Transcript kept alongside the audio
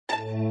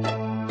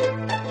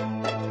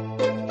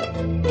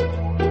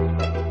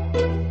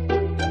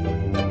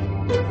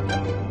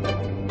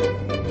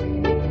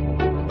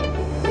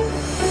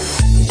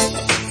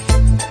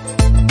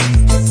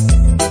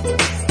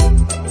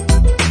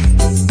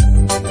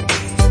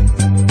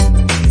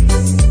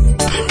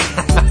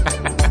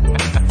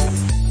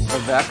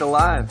Back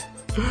alive.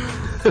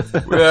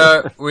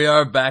 we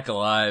are back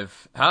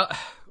alive.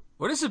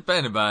 What has it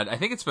been about? I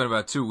think it's been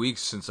about 2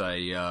 weeks since I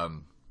did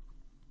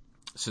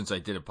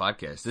a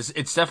podcast.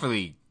 It's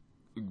definitely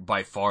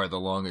by far the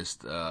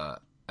longest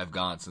I've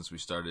gone since we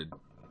started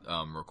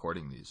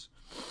recording these.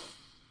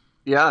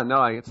 Yeah,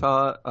 no, I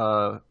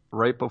saw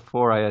right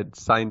before I had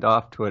signed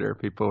off Twitter,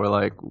 people were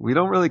like, "We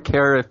don't really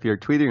care if you're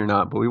tweeting or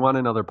not, but we want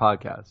another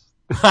podcast."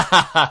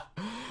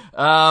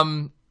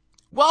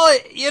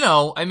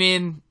 Well, I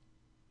mean.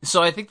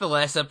 So I think the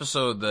last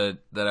episode that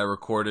I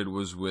recorded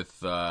was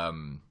with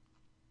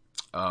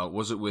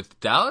was it with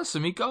Dallas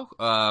Amico?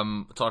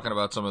 Talking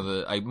about some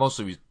of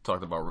mostly we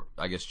talked about,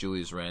 I guess,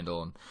 Julius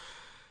Randle and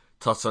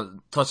touched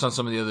on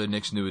some of the other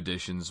Knicks new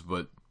additions,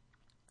 but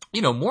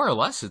more or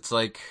less it's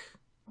like,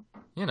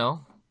 there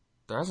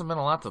hasn't been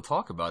a lot to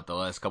talk about the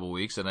last couple of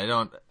weeks, and I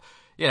don't.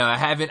 I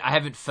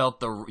haven't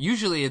felt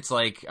usually it's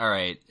like, all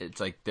right, it's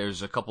like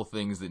there's a couple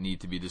things that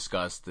need to be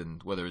discussed,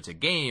 and whether it's a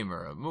game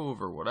or a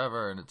move or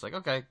whatever, and it's like,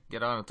 okay,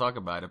 get on and talk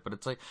about it. But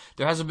it's like,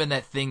 there hasn't been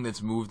that thing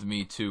that's moved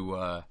me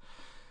to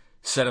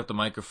set up the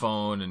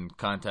microphone and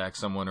contact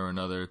someone or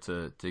another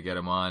to get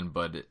them on.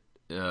 But,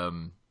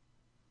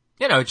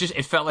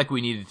 it felt like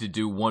we needed to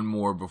do one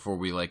more before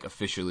we like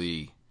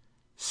officially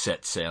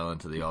set sail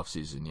into the off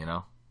season,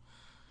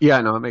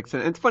 Yeah, no, it makes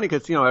sense. It's funny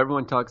because,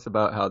 everyone talks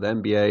about how the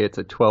NBA, it's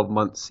a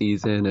 12-month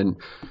season and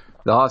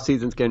the off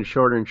season's getting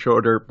shorter and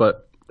shorter.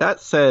 But that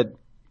said,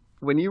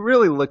 when you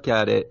really look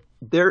at it,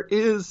 there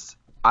is,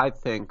 I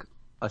think,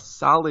 a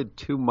solid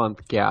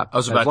 2-month gap. I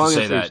was about to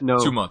say that.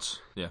 2 months.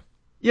 Yeah.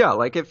 Yeah,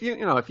 like if you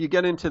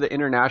get into the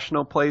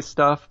international play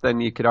stuff, then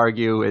you could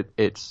argue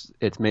it's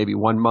maybe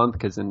 1 month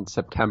because in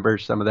September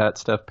some of that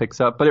stuff picks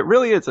up. But it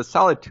really is a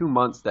solid 2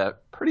 months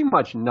that pretty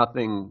much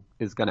nothing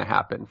is going to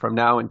happen from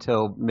now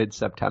until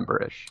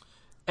mid-September-ish.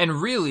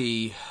 And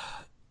really,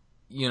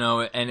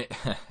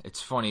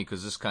 it's funny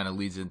because this kind of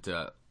leads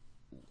into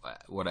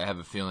what I have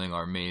a feeling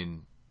our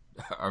main.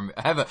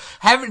 I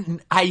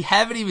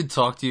haven't even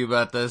talked to you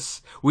about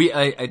this.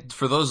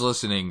 For those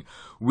listening,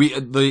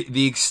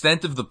 the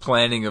extent of the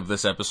planning of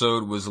this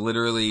episode was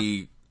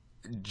literally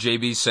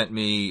JB sent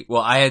me.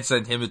 Well, I had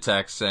sent him a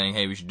text saying,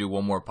 "Hey, we should do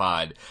one more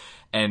pod,"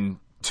 and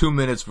 2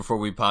 minutes before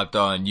we popped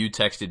on, you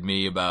texted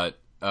me about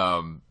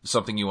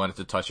something you wanted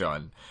to touch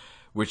on,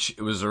 which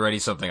was already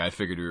something I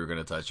figured we were going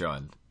to touch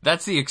on.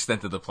 That's the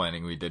extent of the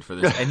planning we did for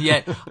this, and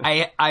yet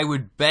I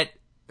would bet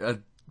a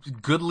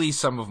goodly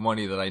sum of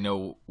money that I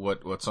know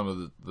what some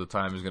of the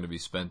time is going to be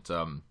spent,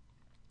 talking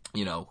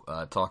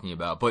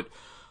about. But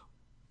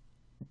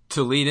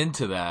to lead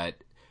into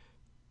that,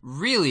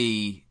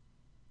 really,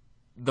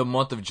 the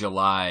month of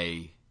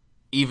July,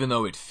 even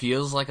though it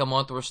feels like a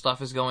month where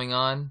stuff is going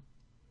on,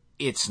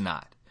 it's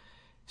not.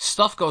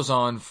 Stuff goes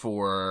on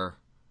for,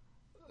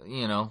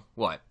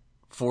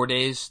 4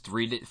 days,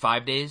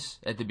 5 days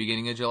at the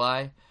beginning of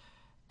July.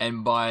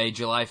 And by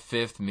July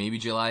 5th, maybe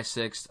July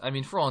 6th, I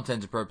mean, for all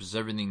intents and purposes,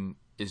 everything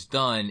is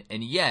done.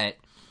 And yet,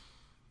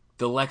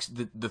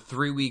 the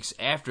 3 weeks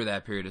after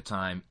that period of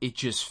time, it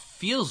just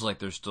feels like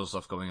there's still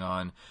stuff going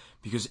on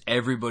because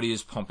everybody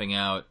is pumping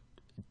out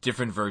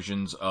different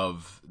versions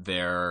of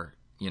their,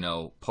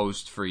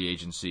 post-free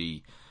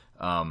agency,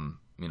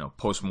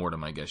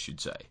 post-mortem, I guess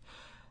you'd say.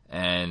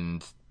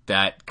 And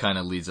that kind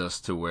of leads us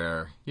to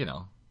where,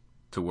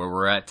 to where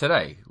we're at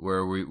today,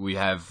 where we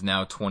have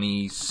now 8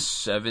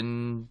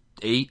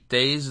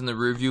 days in the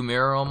rearview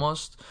mirror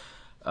almost,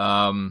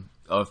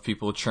 of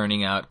people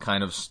churning out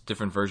kind of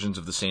different versions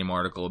of the same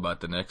article about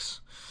the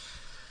Knicks.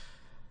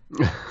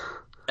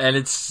 And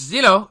it's,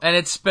 and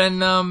it's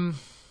been, well,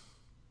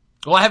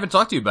 I haven't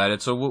talked to you about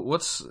it, so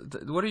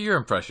what are your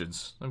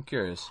impressions? I'm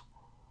curious.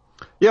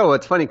 Yeah, well,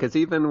 it's funny because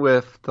even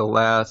with the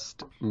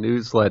last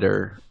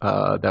newsletter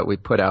that we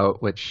put out,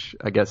 which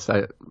I guess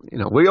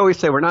we always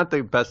say we're not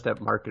the best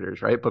at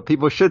marketers, right? But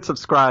people should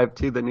subscribe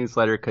to the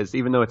newsletter because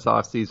even though it's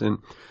off season,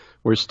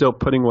 we're still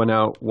putting one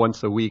out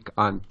once a week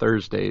on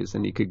Thursdays,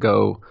 and you could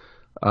go.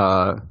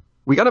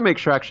 We got to make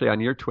sure actually on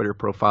your Twitter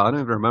profile. I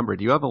don't even remember.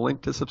 Do you have a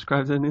link to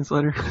subscribe to the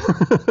newsletter?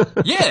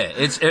 Yeah,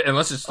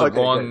 unless it's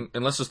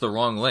the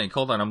wrong link.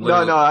 Hold on, I'm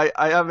literally. No,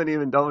 I haven't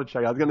even double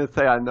checked. I was going to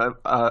say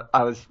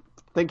I was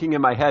thinking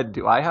in my head,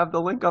 do I have the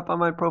link up on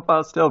my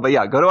profile still? But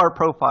yeah, go to our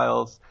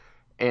profiles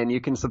and you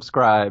can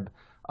subscribe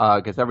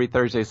because every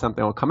Thursday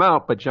something will come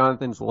out. But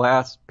Jonathan's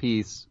last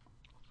piece,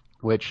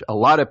 which a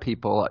lot of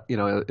people,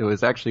 it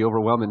was actually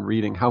overwhelming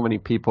reading how many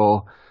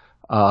people,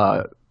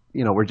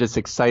 were just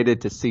excited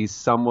to see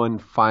someone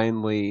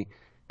finally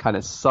kind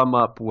of sum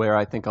up where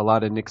I think a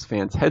lot of Knicks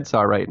fans' heads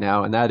are right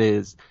now. And that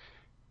is,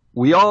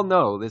 we all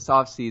know this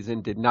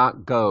offseason did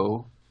not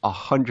go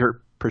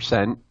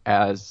 100%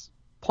 as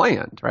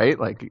planned, right?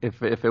 Like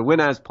if it went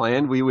as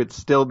planned, we would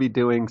still be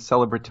doing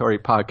celebratory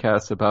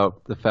podcasts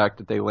about the fact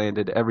that they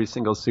landed every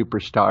single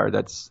superstar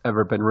that's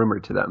ever been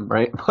rumored to them,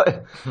 right?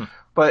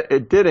 But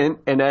it didn't,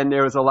 and then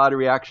there was a lot of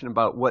reaction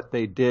about what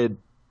they did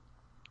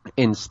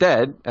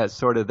instead as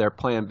sort of their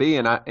plan B.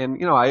 And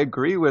I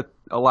agree with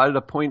a lot of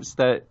the points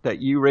that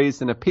you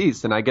raised in a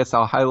piece, and I guess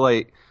I'll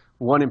highlight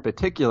one in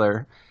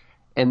particular,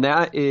 and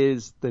that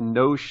is the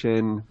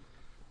notion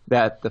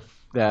that the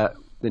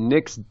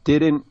Knicks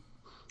didn't.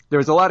 There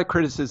was a lot of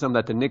criticism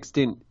that the Knicks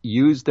didn't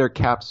use their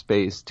cap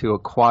space to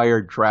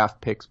acquire draft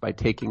picks by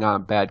taking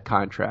on bad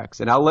contracts.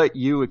 And I'll let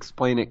you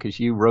explain it because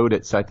you wrote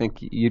it, so I think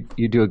you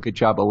do a good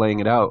job of laying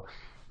it out.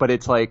 But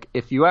it's like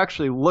if you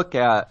actually look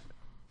at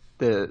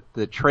the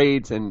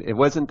trades, and it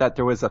wasn't that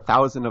there was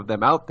 1,000 of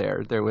them out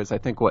there. There was, I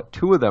think,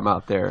 2 of them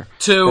out there.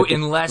 Two,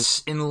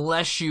 unless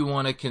you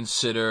want to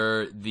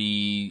consider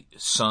the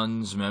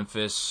Suns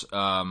Memphis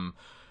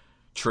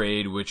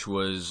trade, which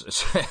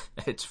was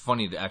it's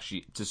funny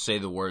to say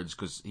the words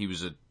because he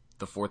was the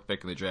 4th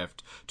pick in the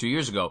draft 2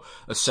 years ago.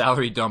 A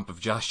salary dump of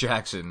Josh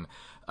Jackson,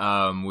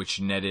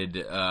 which netted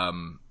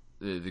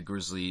the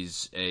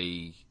Grizzlies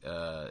a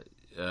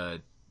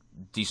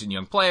decent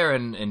young player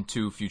and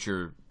 2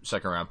 future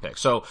second-round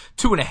picks. So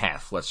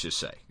 2.5, let's just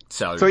say.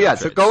 Salary. So yeah,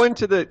 so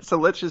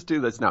let's just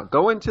do this now.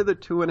 Go into the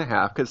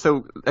 2.5 because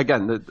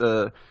again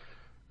the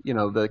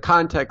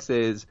context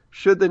is,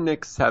 should the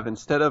Knicks have,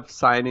 instead of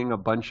signing a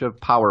bunch of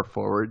power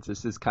forwards,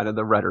 this is kind of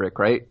the rhetoric,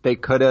 right? They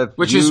could have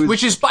which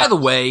is by the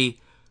way,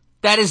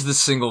 that is the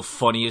single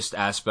funniest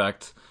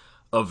aspect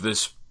of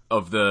this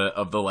of the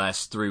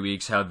last 3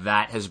 weeks, how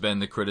that has been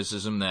the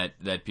criticism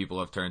that people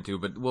have turned to,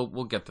 but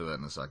we'll get to that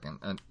in a second.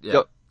 And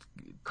yeah.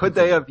 Could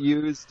they have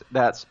used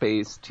that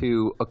space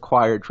to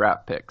acquire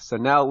draft picks? So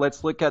now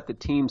let's look at the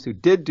teams who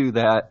did do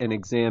that and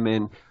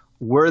examine,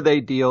 were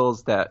they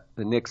deals that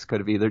the Knicks could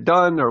have either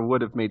done or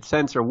would have made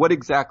sense, or what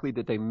exactly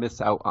did they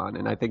miss out on?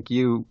 And I think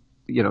you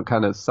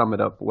kind of sum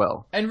it up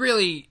well. And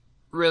really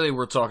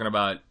we're talking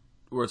about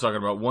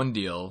one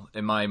deal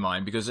in my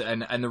mind, because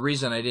and the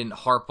reason I didn't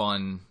harp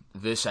on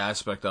this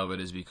aspect of it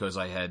is because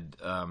I had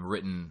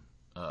written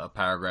a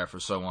paragraph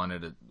or so on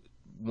it at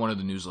one of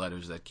the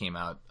newsletters that came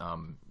out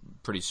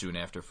pretty soon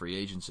after free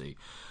agency.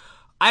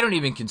 I don't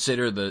even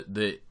consider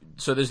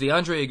so there's the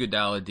Andre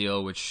Iguodala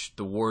deal, which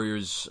the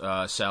Warriors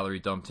salary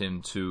dumped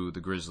him to the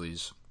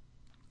Grizzlies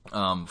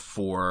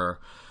for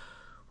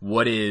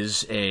what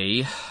is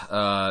a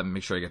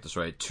make sure I get this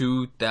right,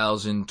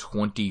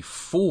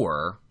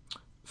 2024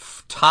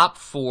 top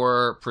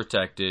 4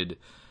 protected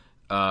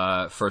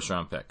first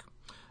round pick.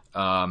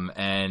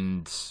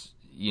 And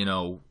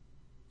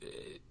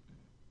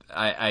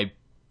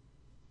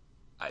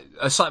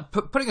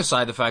putting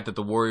aside the fact that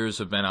the Warriors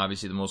have been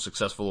obviously the most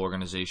successful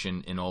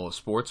organization in all of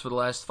sports for the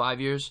last 5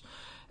 years,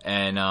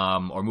 and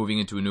are moving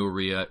into a new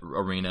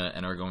arena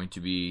and are going to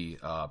be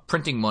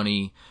printing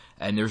money,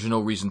 and there's no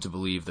reason to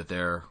believe that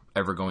they're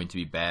ever going to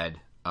be bad,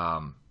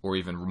 or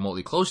even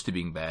remotely close to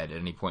being bad at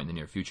any point in the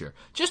near future.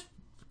 Just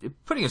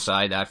putting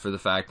aside that for the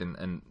fact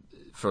and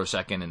for a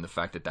second, and the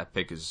fact that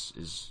pick is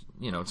it's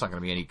not going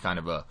to be any kind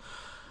of a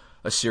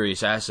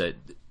serious asset.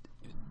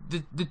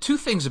 The 2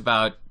 things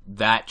about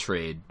that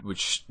trade,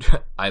 which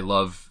I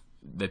love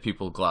that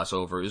people gloss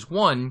over, is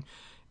one,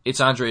 it's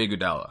Andre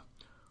Iguodala,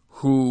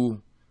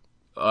 who,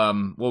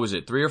 what was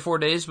it, 3 or 4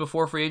 days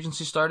before free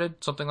agency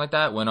started, something like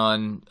that, went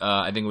on,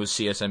 I think it was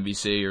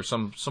CSNBC or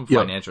some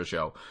financial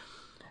show,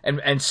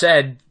 and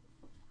said,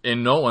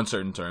 in no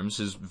uncertain terms,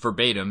 his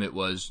verbatim, it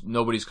was,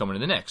 nobody's coming to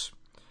the Knicks.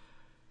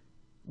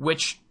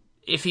 Which,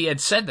 if he had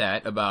said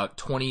that about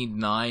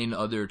 29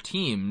 other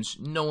teams,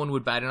 no one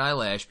would bat an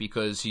eyelash,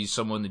 because he's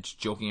someone that's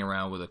joking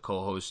around with a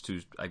co-host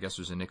who I guess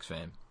was a Knicks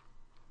fan.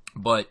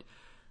 But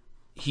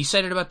he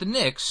said it about the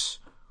Knicks,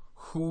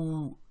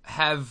 who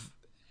have,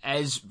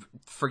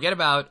 forget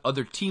about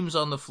other teams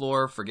on the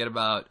floor, forget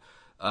about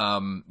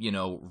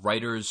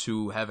writers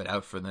who have it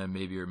out for them,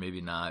 maybe or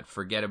maybe not,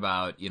 forget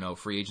about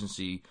free agents,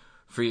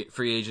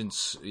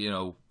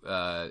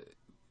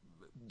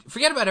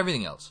 forget about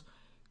everything else.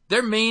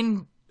 Their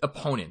main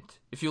opponent,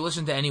 if you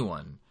listen to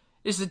anyone,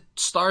 is that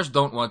stars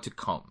don't want to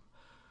come.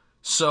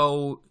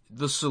 So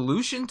the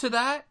solution to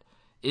that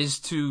is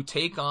to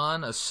take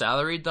on a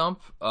salary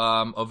dump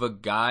of a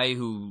guy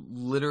who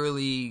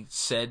literally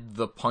said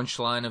the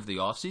punchline of the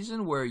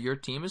offseason where your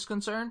team is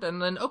concerned,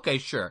 and then, okay,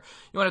 sure,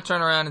 you want to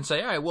turn around and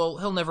say, all right, well,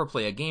 he'll never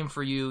play a game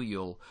for you,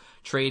 you'll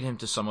trade him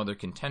to some other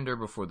contender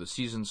before the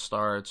season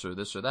starts, or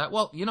this or that.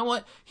 Well, you know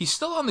what? He's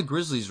still on the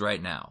Grizzlies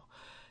right now.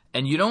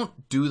 And you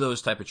don't do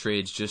those type of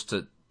trades just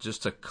to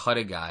cut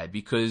a guy,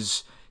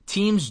 because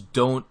teams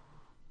don't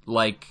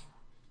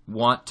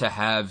want to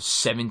have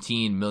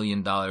 $17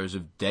 million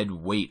of dead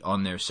weight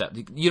on their set.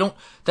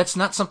 That's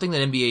not something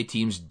that NBA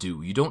teams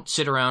do. You don't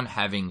sit around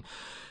having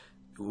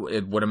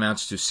what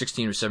amounts to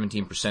 16 or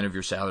 17% of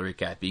your salary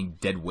cap being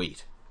dead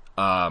weight.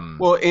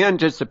 Well,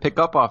 and just to pick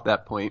up off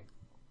that point,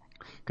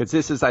 because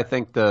this is, I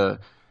think, the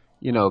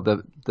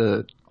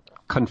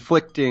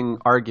conflicting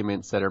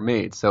arguments that are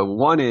made. So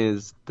one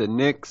is the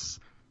Knicks,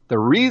 The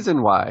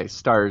reason why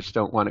stars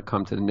don't want to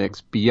come to the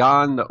Knicks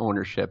beyond the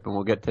ownership, and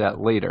we'll get to that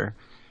later,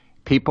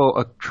 people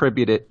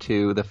attribute it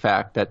to the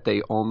fact that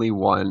they only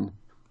won,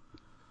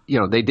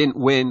 they didn't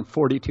win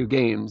 42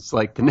 games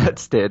like the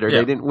Nets did, or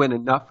they didn't win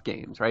enough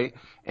games, right?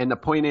 And the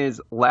point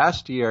is,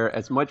 last year,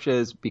 as much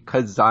as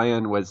because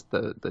Zion was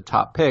the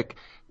top pick,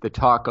 the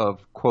talk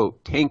of,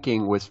 quote,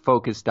 tanking was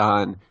focused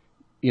on,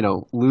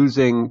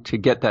 losing to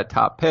get that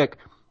top pick.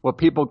 What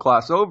people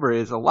gloss over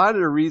is a lot of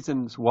the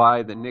reasons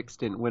why the Knicks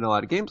didn't win a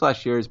lot of games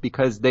last year is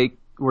because they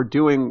were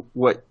doing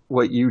what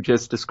you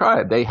just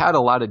described. They had a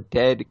lot of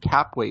dead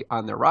cap weight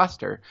on their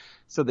roster.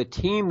 So the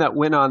team that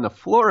went on the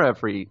floor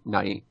every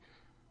night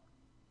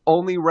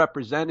only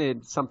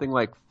represented something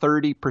like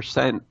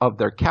 30% of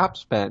their cap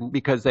spend,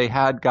 because they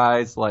had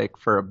guys like,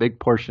 for a big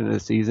portion of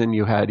the season,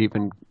 you had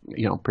even,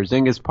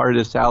 Porzingis part of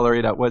the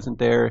salary that wasn't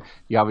there.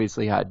 You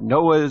obviously had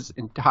Noah's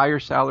entire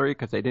salary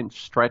because they didn't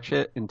stretch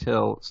it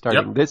until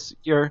starting this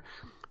year.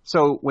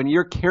 So when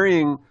you're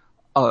carrying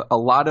a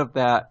lot of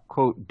that,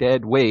 quote,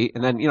 dead weight,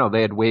 and then,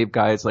 they had waived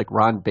guys like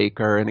Ron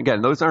Baker. And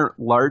again, those aren't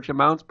large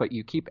amounts, but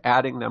you keep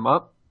adding them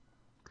up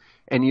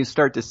and you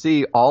start to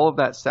see all of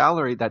that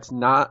salary that's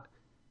not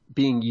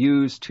being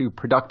used to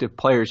productive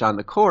players on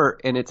the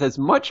court. And it's as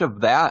much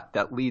of that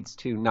leads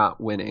to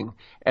not winning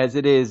as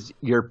it is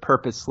you're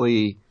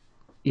purposely,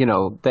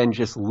 then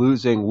just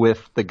losing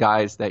with the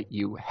guys that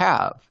you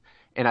have.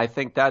 And I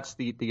think that's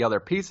the other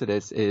piece of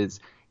this is,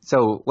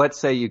 so let's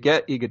say you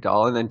get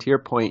Iguodala, and then to your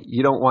point,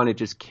 you don't want to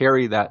just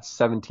carry that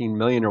 17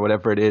 million or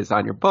whatever it is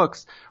on your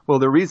books. Well,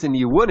 the reason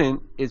you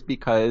wouldn't is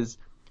because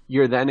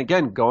you're then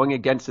again going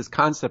against this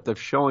concept of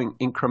showing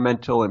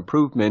incremental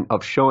improvement,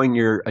 of showing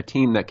you're a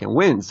team that can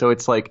win. So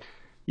it's like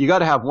you got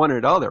to have one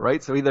or the other,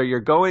 right? So either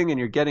you're going and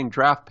you're getting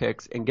draft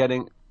picks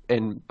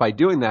and by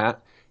doing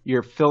that,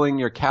 you're filling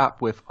your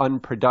cap with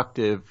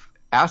unproductive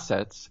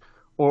assets,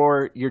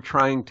 or you're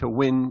trying to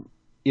win,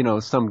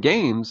 some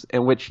games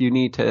in which you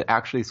need to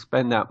actually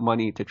spend that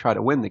money to try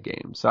to win the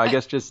game. So I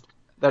guess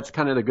that's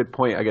kind of the good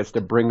point, I guess,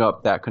 to bring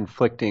up that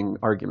conflicting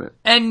argument.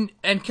 And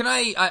can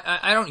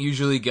I don't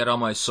usually get on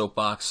my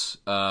soapbox,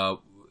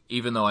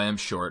 even though I am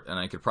short, and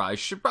I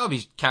should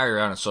probably carry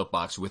around a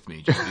soapbox with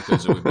me just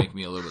because it would make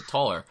me a little bit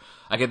taller.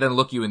 I could then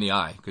look you in the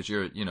eye because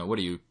you're, what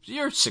are you?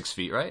 You're 6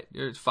 feet, right?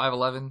 You're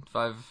 5'11",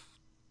 5.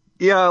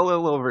 Yeah, a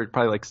little over,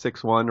 probably like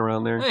 6'1"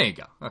 around there. There you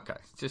go. Okay,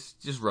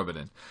 just rub it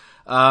in.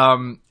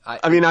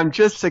 I mean, I'm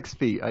just 6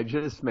 feet. I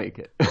just make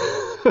it.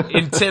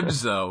 In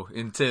Timbs, though.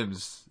 In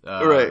Timbs.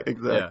 Right,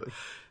 exactly.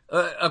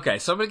 Yeah. Okay,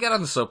 so I'm going to get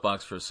on the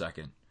soapbox for a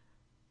second.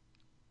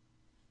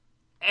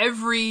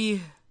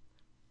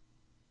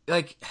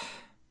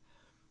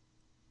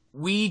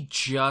 We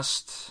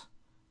just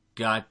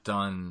got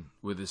done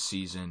with a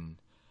season.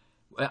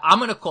 I'm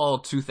going to call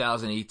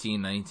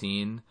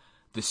 2018-19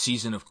 the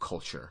season of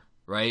culture,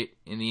 right?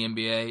 In the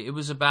NBA. It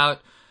was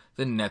about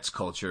the Nets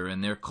culture,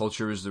 and their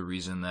culture is the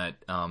reason that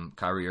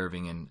Kyrie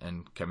Irving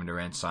and Kevin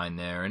Durant signed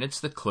there. And it's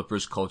the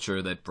Clippers culture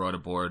that brought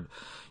aboard,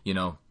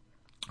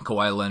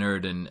 Kawhi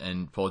Leonard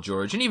and Paul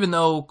George. And even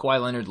though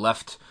Kawhi Leonard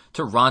left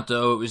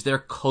Toronto, it was their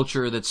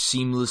culture that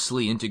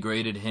seamlessly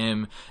integrated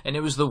him. And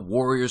it was the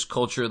Warriors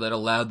culture that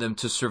allowed them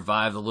to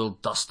survive the little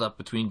dust-up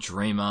between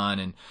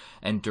Draymond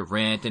and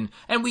Durant.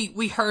 And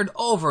we heard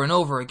over and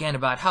over again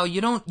about how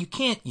you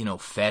can't,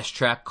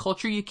 fast-track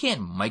culture. You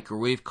can't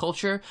microwave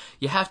culture.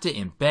 You have to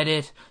embed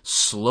it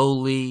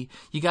slowly.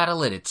 You gotta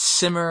let it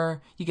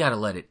simmer. You gotta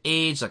let it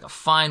age like a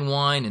fine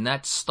wine. And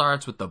that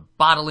starts with the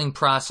bottling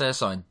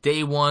process on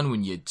day one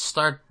when you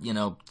start,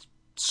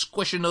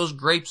 squishing those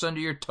grapes under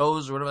your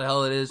toes or whatever the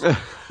hell it is.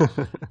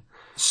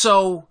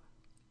 So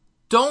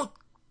don't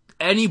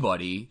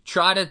anybody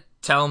try to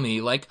tell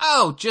me like,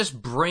 oh,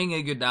 just bring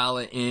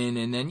Iguodala in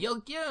and then you'll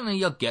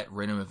get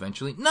rid of him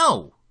eventually.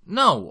 No,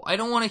 I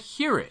don't want to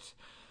hear it,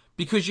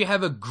 because you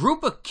have a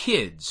group of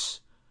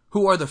kids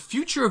who are the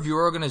future of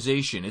your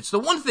organization. It's the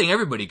one thing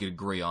everybody could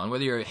agree on,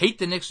 whether you hate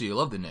the Knicks or you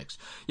love the Knicks.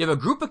 You have a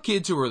group of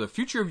kids who are the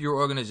future of your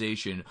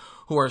organization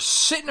who are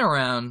sitting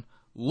around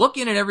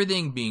looking at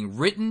everything being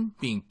written,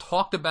 being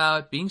talked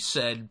about, being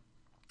said,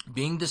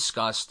 being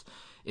discussed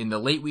in the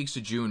late weeks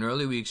of June,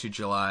 early weeks of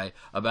July,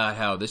 about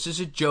how this is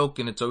a joke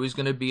and it's always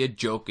going to be a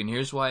joke and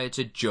here's why it's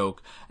a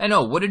joke. And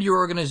what did your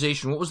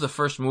organization, what was the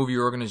first move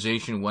your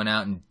organization went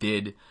out and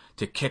did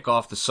to kick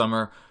off the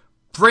summer?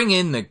 Bring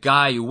in the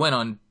guy who went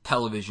on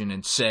television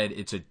and said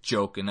it's a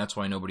joke and that's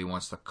why nobody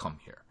wants to come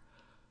here.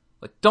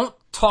 Like, don't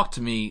talk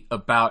to me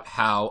about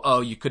how,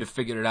 you could have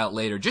figured it out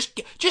later. Just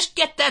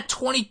get that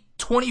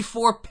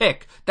 2024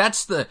 pick.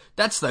 That's the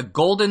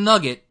golden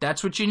nugget.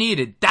 That's what you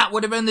needed. That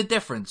would have been the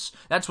difference.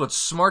 That's what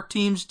smart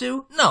teams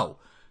do. No.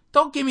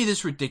 Don't give me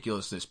this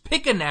ridiculousness.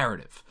 Pick a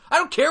narrative. I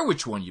don't care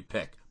which one you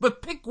pick,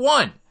 but pick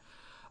one.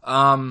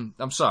 I'm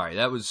sorry.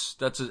 That's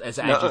as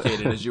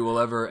agitated as you will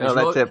ever. No,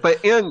 that's it.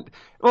 But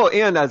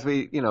and as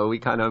we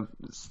kind of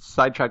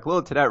sidetrack a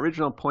little to that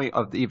original point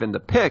of even the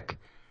pick.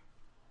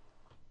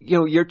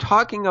 You're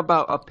talking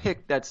about a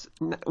pick that's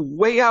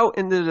way out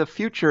into the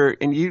future,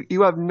 and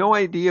you have no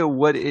idea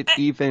what it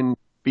even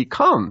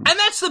becomes. And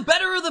that's the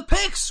better of the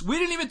picks. We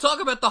didn't even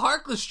talk about the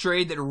Harkless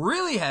trade that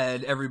really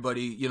had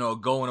everybody,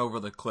 going over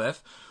the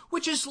cliff,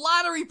 which is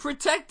lottery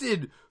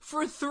protected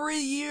for 3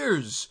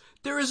 years.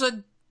 There is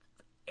a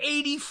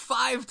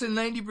 85 to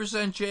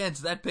 90%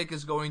 chance that pick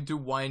is going to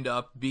wind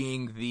up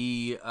being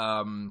the,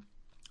 18th,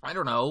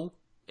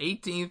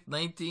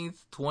 19th,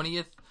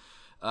 20th,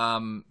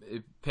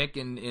 pick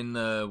in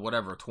the,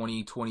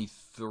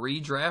 2023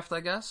 draft, I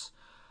guess.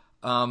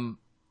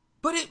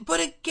 But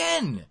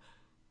again,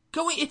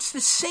 it's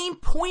the same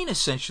point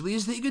essentially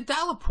as the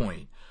Iguodala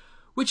point,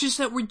 which is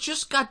that we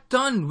just got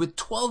done with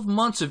 12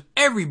 months of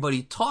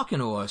everybody talking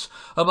to us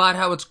about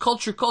how it's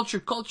culture,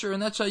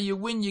 and that's how you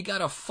win. You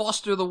gotta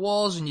foster the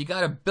walls, and you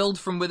gotta build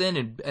from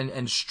within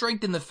and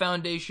strengthen the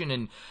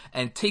foundation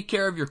and take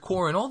care of your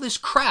core and all this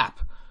crap,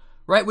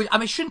 right?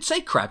 I shouldn't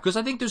say crap, because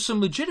I think there's some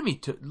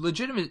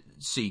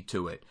legitimacy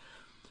to it.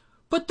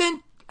 But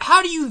then,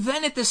 how do you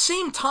then at the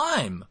same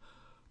time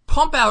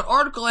pump out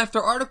article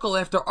after article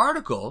after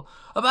article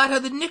about how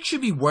the Knicks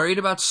should be worried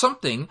about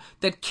something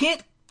that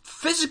can't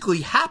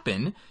physically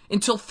happen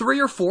until 3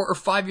 or 4 or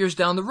 5 years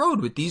down the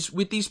road with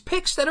these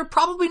picks that are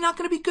probably not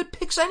going to be good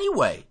picks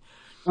anyway?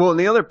 Well, and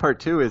the other part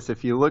too is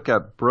if you look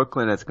at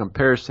Brooklyn as a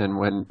comparison,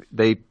 when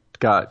they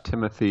got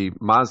Timothy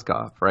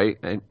Mozgov, right,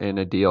 in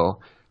a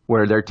deal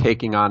where they're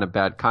taking on a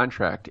bad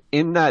contract.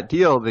 In that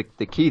deal, the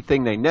key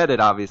thing they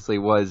netted obviously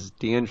was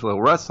D'Angelo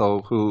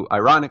Russell, who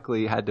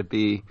ironically had to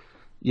be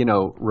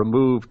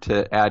removed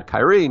to add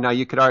Kyrie. Now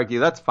you could argue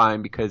that's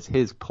fine because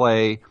his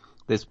play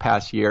this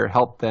past year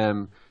helped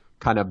them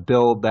kind of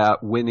build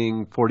that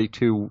winning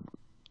 42,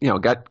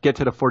 get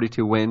to the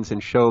 42 wins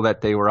and show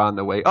that they were on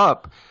the way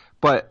up.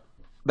 But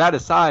that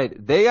aside,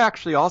 they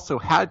actually also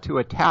had to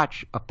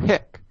attach a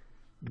pick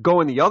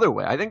going the other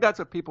way. I think that's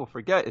what people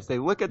forget is they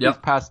look at these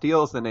past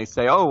deals and they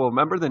say, oh, well,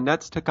 remember the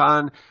Nets took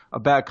on a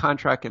bad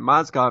contract in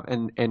Mozgov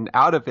and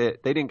out of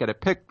it, they didn't get a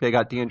pick. They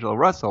got D'Angelo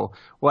Russell.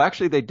 Well,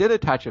 actually, they did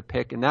attach a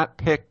pick, and that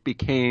pick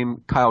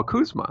became Kyle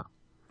Kuzma.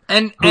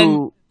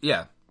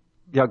 Yeah,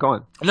 go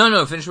on.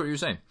 No, finish what you were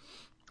saying.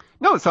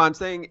 No, so I'm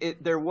saying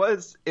it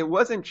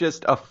wasn't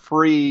just a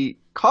free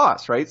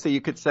cost, right? So you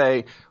could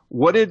say,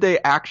 what did they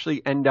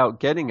actually end up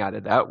getting out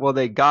of that? Well,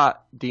 they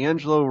got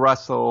D'Angelo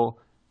Russell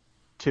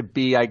to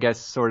be, I guess,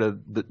 sort of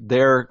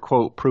their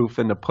quote proof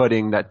in the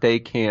pudding that they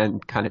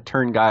can kind of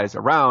turn guys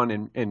around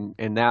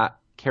and that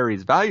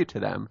carries value to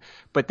them.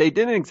 But they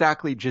didn't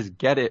exactly just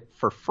get it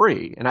for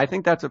free. And I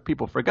think that's what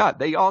people forgot.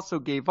 They also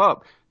gave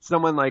up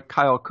someone like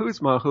Kyle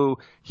Kuzma, who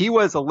he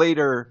was a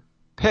later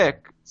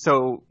pick.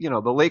 So,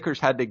 the Lakers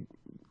had to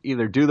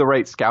either do the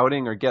right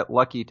scouting or get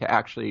lucky to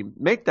actually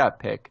make that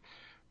pick.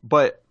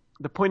 But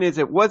the point is,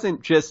 it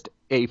wasn't just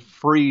a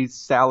free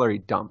salary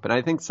dump. And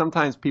I think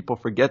sometimes people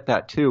forget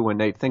that too when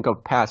they think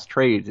of past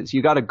trades, is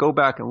you got to go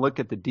back and look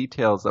at the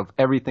details of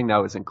everything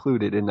that was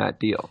included in that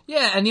deal.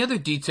 Yeah, and the other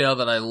detail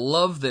that I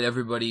love that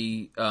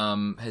everybody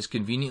has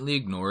conveniently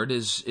ignored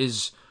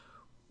is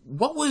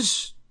what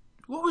was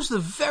the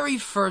very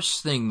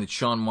first thing that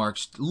Sean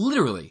Marks,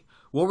 literally,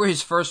 what were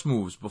his first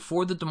moves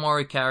before the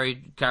DeMarre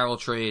Carroll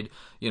trade,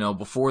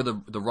 before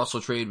the Russell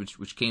trade,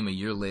 which came a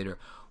year later?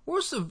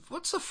 What's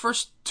the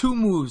first 2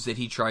 moves that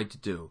he tried to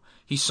do?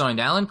 He signed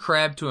Alan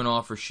Crabb to an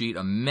offer sheet,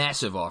 a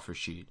massive offer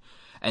sheet.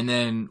 And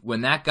then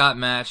when that got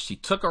matched, he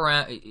turned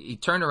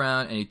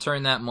around and he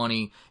turned that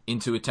money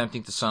into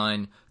attempting to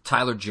sign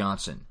Tyler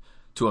Johnson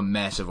to a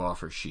massive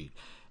offer sheet.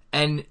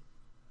 And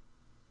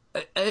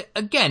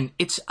again,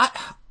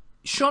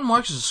 Sean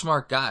Marks is a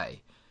smart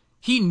guy.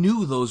 He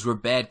knew those were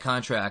bad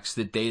contracts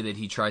the day that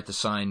he tried to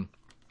sign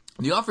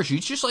the offer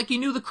sheets, just like he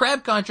knew the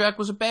Crabb contract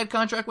was a bad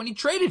contract when he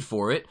traded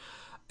for it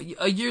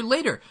a year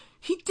later.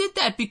 He did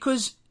that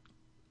because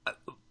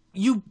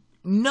you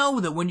know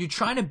that when you're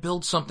trying to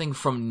build something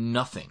from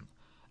nothing,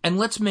 and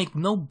let's make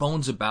no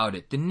bones about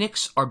it, the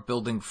Knicks are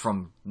building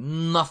from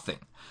nothing.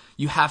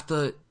 You have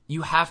to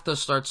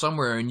start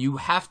somewhere, and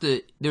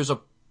there's a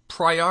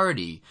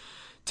priority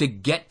to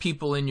get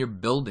people in your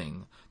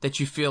building that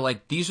you feel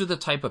like these are the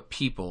type of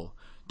people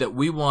that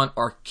we want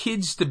our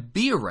kids to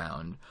be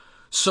around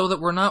so that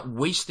we're not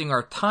wasting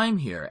our time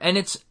here. And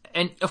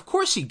of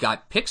course he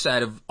got picks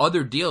out of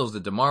other deals.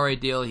 The DeMarre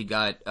deal, he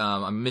got,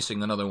 I'm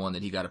missing another one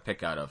that he got a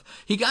pick out of.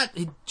 He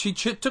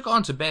took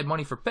on some bad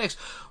money for picks.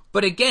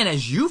 But again,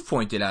 as you've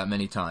pointed out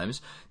many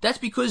times, that's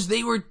because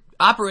they were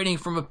operating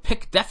from a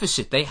pick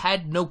deficit. They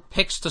had no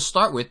picks to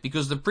start with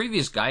because the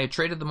previous guy had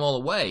traded them all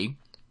away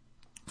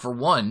for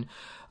one.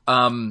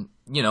 And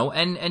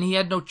he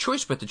had no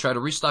choice but to try to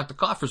restock the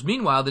coffers.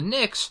 Meanwhile, the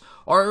Knicks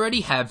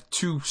already have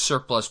 2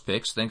 surplus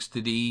picks thanks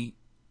to the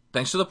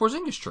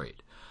Porzingis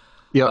trade.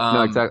 Yeah,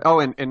 no, exactly. Oh,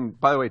 and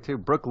by the way, too,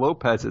 Brooke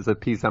Lopez is a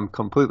piece I'm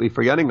completely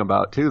forgetting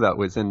about too. That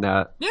was in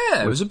that.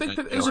 Yeah, it was a big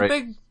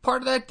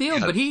part of that deal.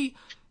 Yeah. But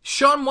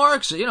Sean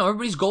Marks,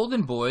 everybody's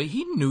golden boy.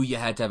 He knew you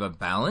had to have a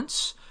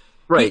balance.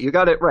 Right, you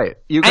got it right.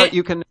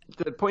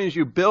 The point is,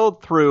 you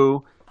build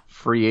through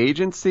free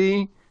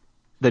agency,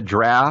 the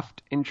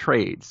draft, and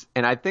trades.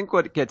 And I think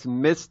what gets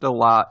missed a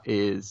lot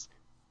is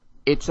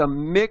it's a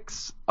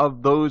mix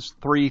of those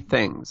three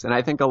things. And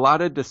I think a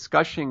lot of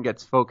discussion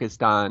gets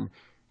focused on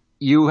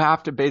you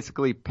have to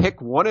basically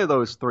pick one of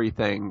those three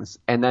things,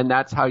 and then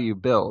that's how you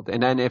build.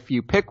 And then if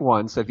you pick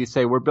one, so if you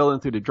say we're building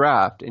through the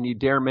draft and you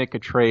dare make a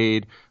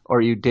trade or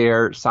you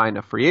dare sign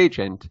a free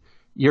agent,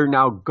 you're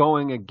now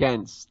going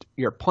against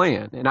your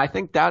plan. And I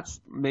think that's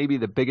maybe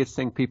the biggest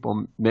thing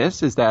people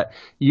miss is that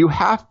you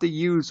have to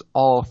use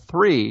all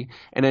three.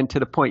 And then to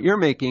the point you're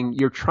making,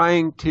 you're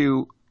trying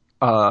to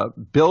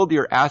build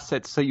your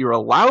assets so you're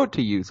allowed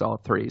to use all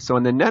three. So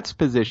in the Nets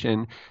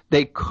position,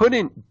 they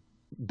couldn't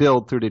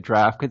build through the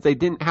draft because they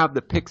didn't have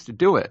the picks to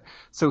do it.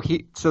 So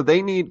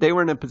they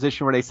were in a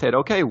position where they said,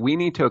 okay, we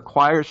need to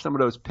acquire some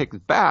of those picks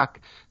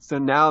back. So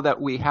now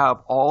that we have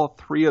all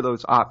three of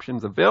those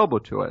options available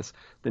to us,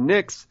 the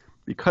Knicks,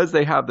 because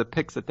they have the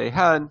picks that they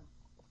had,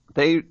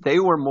 they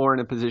were more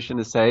in a position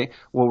to say,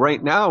 well,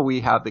 right now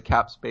we have the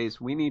cap space.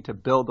 We need to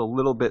build a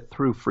little bit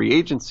through free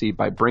agency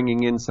by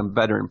bringing in some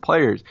veteran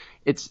players.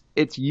 It's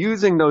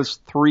using those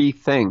three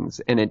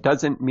things. And it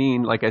doesn't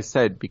mean, like I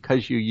said,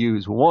 because you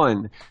use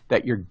one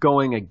that you're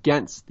going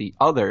against the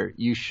other.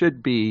 You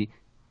should be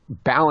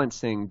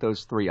balancing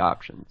those three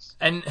options.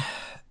 And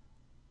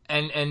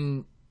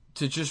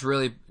to just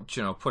really,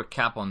 put a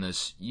cap on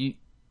this, you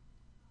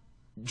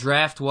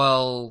draft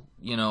well,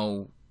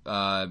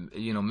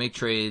 make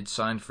trades,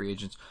 sign free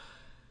agents.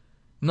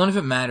 None of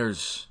it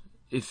matters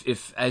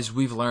if, as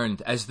we've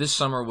learned, as this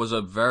summer was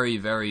a very,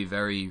 very,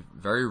 very,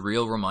 very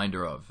real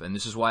reminder of, and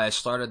this is why I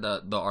started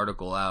the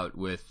article out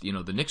with,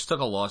 the Knicks took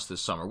a loss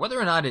this summer. Whether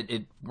or not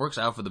it works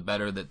out for the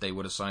better that they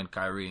would have signed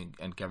Kyrie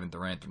and Kevin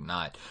Durant or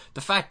not,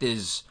 the fact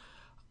is,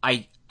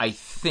 I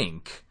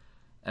think,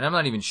 and I'm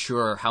not even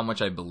sure how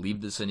much I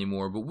believe this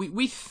anymore, but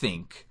we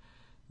think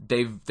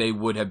they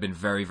would have been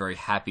very, very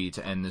happy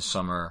to end this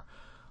summer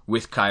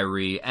with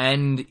Kyrie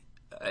and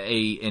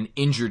an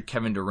injured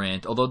Kevin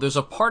Durant. Although there's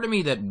a part of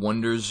me that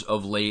wonders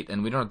of late,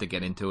 and we don't have to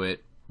get into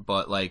it,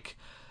 but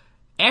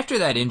after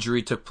that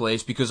injury took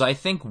place, because I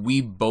think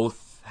we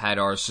both had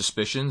our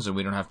suspicions, and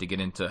we don't have to get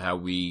into how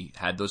we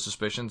had those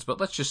suspicions, but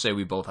let's just say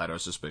we both had our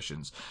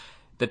suspicions,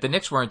 that the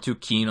Knicks weren't too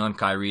keen on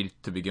Kyrie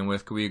to begin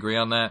with. Can we agree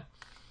on that?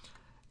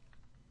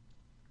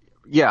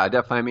 Yeah,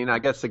 definitely. I mean, I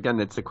guess, again,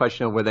 it's a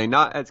question of were they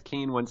not as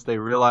keen once they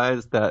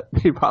realized that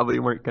they probably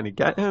weren't going to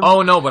get him?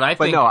 Oh, no, but I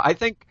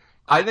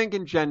think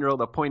in general,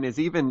 the point is,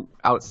 even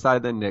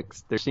outside the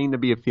Knicks, there seemed to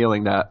be a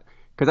feeling that,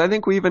 because I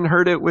think we even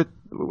heard it with,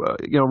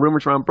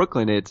 rumors around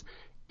Brooklyn, it's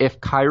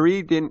if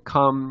Kyrie didn't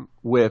come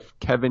with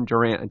Kevin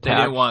Durant attached, they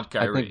didn't want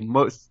Kyrie. I think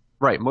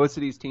most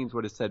of these teams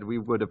would have said we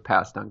would have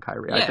passed on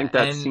Kyrie. Yeah, I think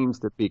that seems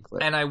to be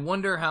clear. And I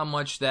wonder how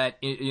much that,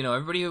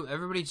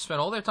 everybody spent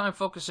all their time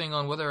focusing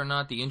on whether or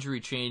not the injury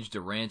changed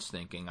Durant's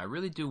thinking. I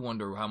really do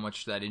wonder how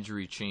much that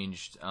injury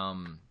changed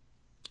the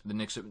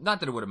Knicks. Not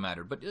that it would have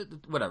mattered, but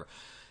whatever.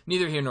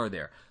 Neither here nor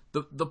there.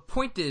 The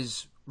point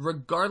is,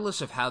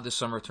 regardless of how the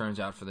summer turns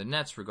out for the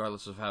Nets,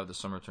 regardless of how the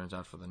summer turns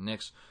out for the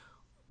Knicks,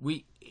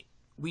 we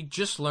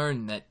just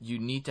learned that you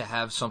need to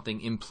have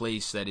something in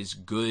place that is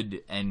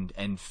good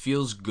and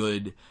feels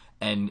good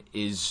and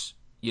is,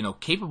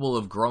 capable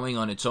of growing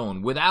on its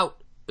own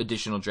without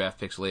additional draft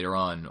picks later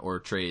on or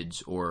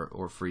trades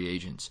or free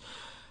agents.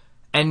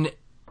 And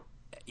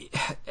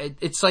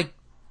it's like,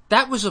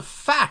 that was a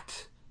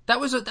fact.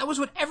 That was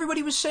what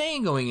everybody was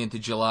saying going into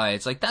July.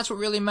 It's like, that's what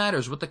really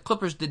matters. What the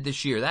Clippers did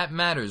this year, that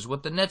matters.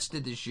 What the Nets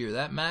did this year,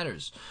 that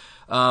matters.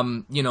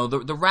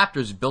 The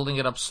Raptors building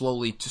it up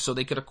slowly so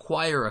they could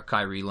acquire a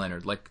Kawhi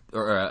Leonard,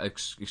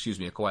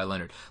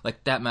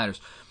 that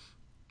matters.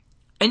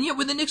 And yet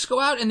when the Knicks go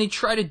out and they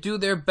try to do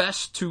their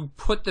best to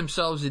put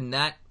themselves in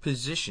that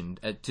position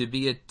to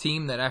be a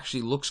team that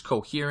actually looks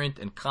coherent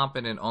and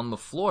competent on the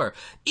floor,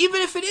 even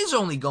if it is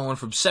only going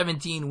from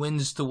 17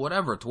 wins to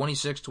whatever,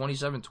 26,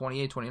 27,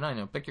 28,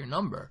 29, pick your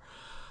number.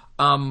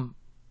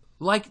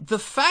 The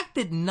fact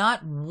that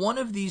not one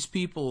of these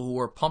people who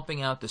are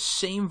pumping out the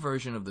same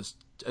version of this,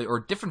 or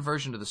different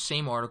version of the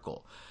same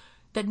article,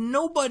 that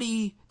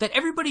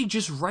everybody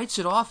just writes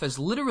it off as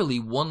literally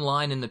one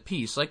line in the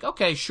piece. Like,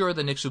 okay, sure,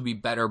 the Knicks will be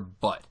better,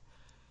 but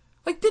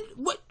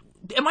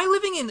am I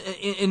living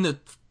in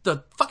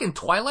the fucking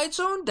Twilight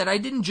Zone that I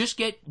didn't just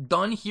get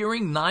done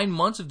hearing 9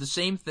 months of the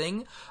same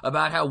thing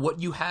about how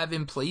what you have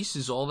in place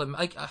is all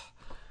that,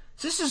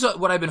 this is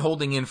what I've been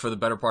holding in for the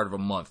better part of a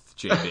month,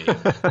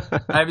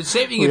 JB. I've been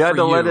saving it for you. We had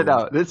to let it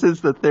out. This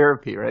is the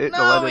therapy, right?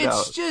 No,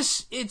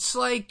 it's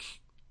like,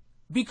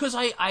 because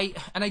I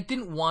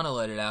didn't want to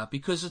let it out,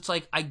 because it's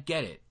like, I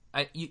get it.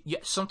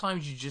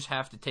 Sometimes you just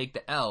have to take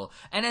the L.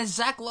 And as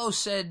Zach Lowe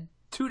said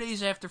 2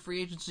 days after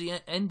free agency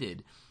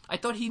ended, I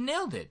thought he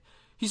nailed it.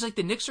 He's like,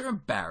 the Knicks are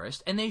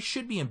embarrassed, and they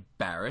should be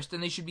embarrassed,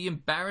 and they should be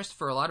embarrassed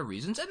for a lot of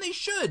reasons, and they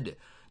should.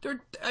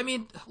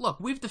 Look,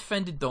 we've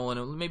defended Dolan,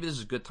 and maybe this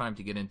is a good time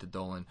to get into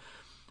Dolan.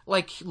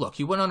 Look,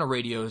 he went on a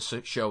radio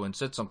show and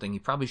said something he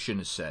probably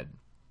shouldn't have said.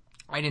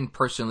 I didn't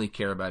personally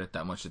care about it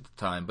that much at the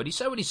time, but he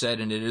said what he said,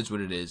 and it is what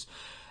it is.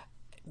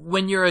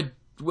 When you're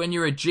when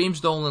you're a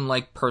James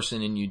Dolan-like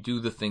person and you do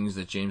the things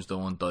that James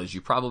Dolan does,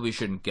 you probably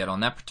shouldn't get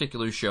on that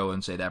particular show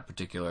and say that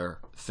particular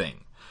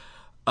thing.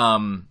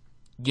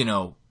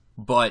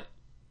 But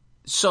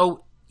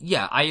so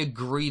yeah, I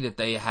agree that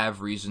they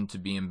have reason to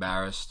be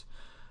embarrassed,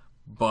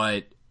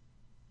 but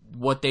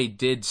what they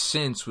did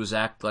since was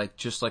act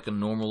just like a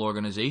normal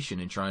organization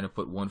and trying to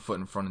put one foot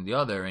in front of the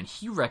other, and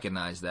he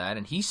recognized that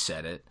and he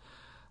said it.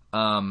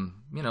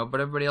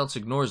 But everybody else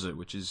ignores it,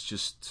 which is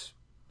just,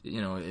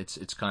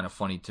 it's kind of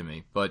funny to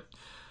me. But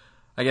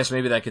I guess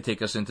maybe that could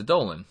take us into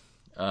Dolan.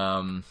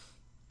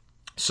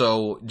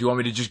 So do you want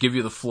me to just give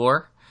you the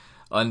floor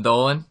on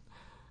Dolan?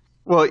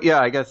 Well, yeah,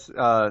 I guess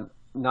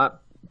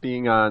not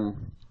being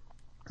on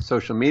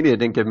social media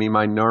didn't give me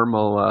my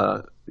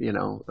normal,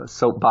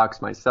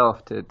 soapbox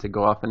myself to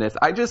go off on this.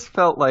 I just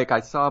felt like I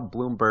saw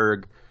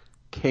Bloomberg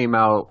came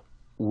out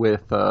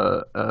with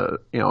a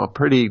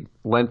pretty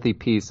lengthy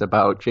piece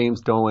about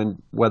James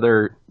Dolan,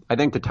 whether I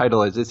think the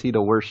title is he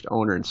the worst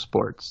owner in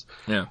sports?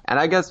 Yeah. And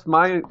I guess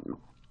my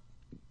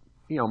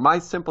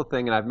simple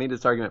thing, and I've made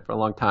this argument for a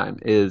long time,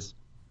 is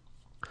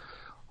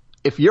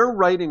if you're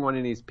writing one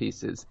of these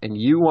pieces and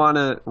you want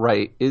to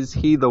write, is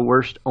he the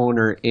worst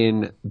owner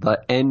in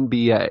the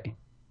NBA?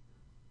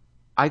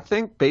 I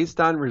think based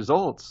on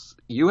results,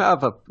 you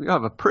have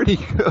a pretty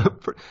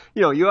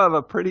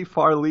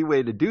far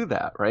leeway to do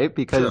that, right?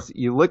 Because Sure.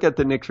 You look at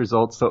the Knicks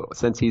results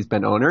since he's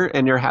been owner,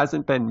 and there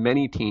hasn't been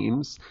many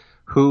teams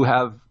who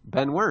have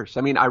been worse.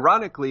 I mean,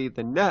 ironically,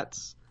 the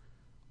Nets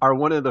are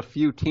one of the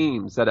few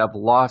teams that have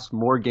lost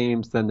more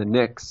games than the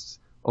Knicks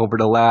over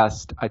the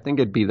last, I think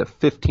it'd be the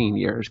 15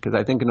 years, because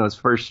I think in those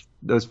first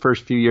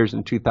few years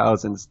in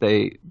 2000s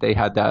they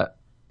had that.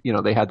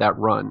 They had that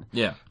run.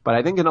 Yeah. But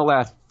I think in the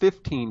last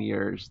 15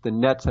 years, the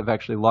Nets have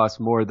actually lost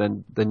more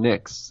than the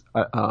Knicks,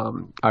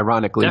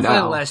 ironically. Definitely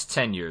now. the last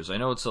 10 years. I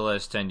know it's the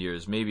last 10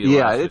 years. Maybe the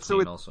last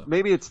 15 also.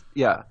 Maybe it's,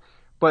 yeah.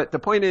 But the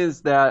point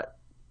is that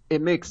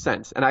it makes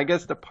sense. And I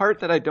guess the part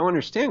that I don't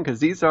understand,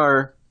 because these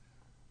are,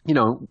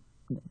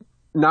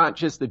 not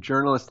just the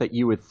journalists that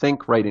you would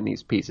think writing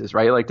these pieces,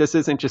 right? Like this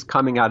isn't just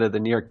coming out of the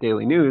New York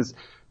Daily News.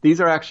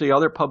 These are actually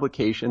other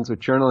publications with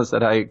journalists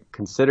that I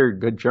consider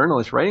good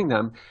journalists writing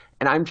them.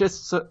 And I'm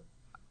just,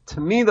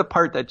 to me, the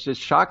part that just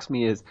shocks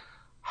me is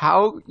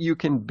how you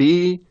can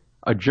be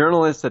a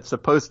journalist that's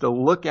supposed to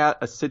look at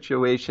a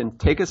situation,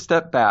 take a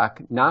step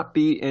back, not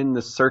be in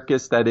the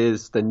circus that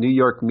is the New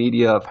York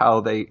media of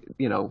how they,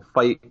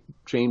 fight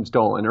James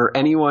Dolan or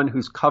anyone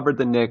who's covered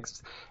the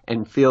Knicks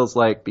and feels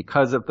like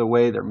because of the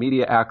way their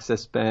media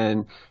access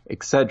been,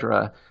 et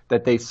cetera,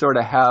 that they sort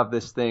of have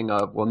this thing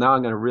of, well, now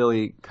I'm going to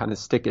really kind of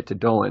stick it to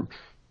Dolan.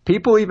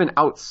 People even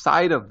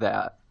outside of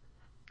that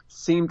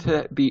seem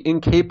to be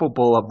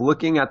incapable of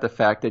looking at the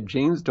fact that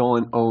James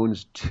Dolan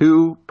owns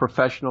two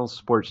professional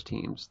sports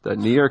teams, the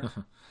New York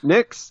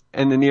Knicks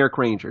and the New York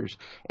Rangers.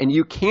 And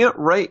you can't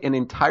write an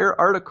entire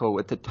article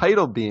with the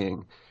title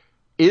being,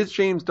 is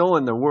James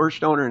Dolan the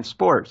worst owner in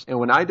sports? And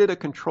when I did a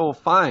control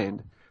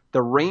find,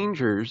 the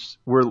Rangers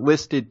were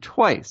listed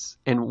twice.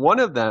 And one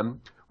of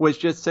them was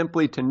just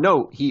simply to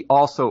note he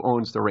also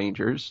owns the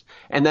Rangers.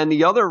 And then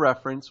the other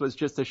reference was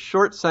just a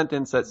short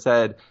sentence that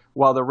said,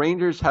 while the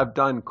Rangers have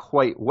done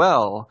quite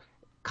well,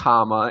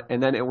 comma,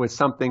 and then it was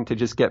something to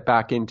just get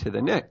back into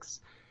the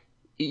Knicks.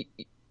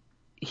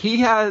 He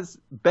has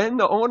been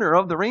the owner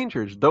of the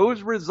Rangers.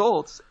 Those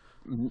results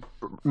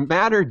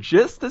matter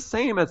just the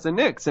same as the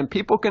Knicks, and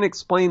people can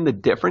explain the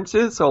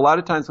differences. So a lot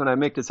of times when I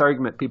make this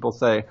argument, people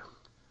say,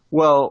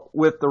 well,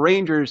 with the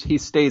Rangers, he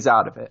stays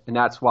out of it, and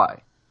that's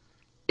why.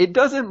 It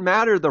doesn't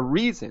matter the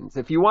reasons.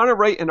 If you want to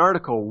write an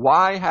article,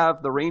 why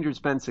have the Rangers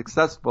been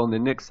successful and the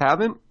Knicks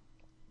haven't?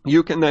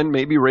 You can then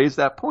maybe raise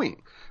that point.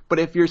 But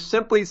if you're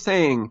simply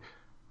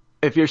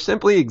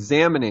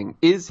examining,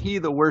 is he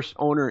the worst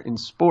owner in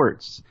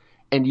sports?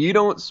 And you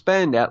don't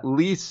spend at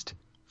least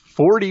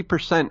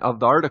 40% of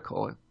the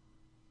article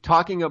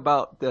talking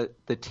about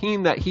the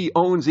team that he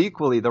owns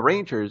equally, the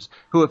Rangers,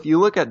 who if you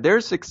look at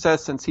their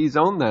success since he's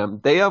owned them,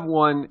 they have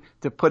won,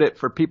 to put it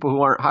for people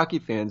who aren't hockey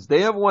fans,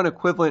 they have won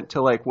equivalent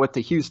to like what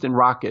the Houston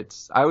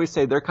Rockets. I always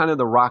say they're kind of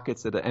the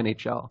Rockets of the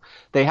NHL.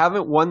 They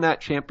haven't won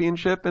that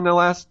championship in the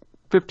last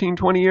 15,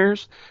 20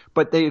 years,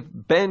 but they've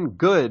been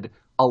good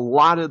a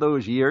lot of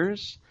those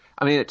years.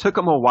 I mean, it took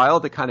them a while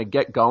to kind of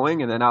get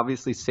going, and then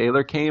obviously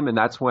Saylor came, and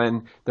that's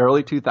when the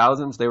early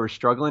 2000s they were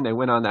struggling. They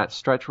went on that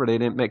stretch where they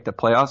didn't make the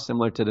playoffs,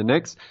 similar to the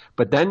Knicks,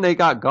 but then they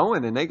got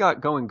going, and they got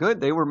going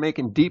good. They were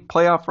making deep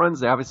playoff runs.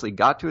 They obviously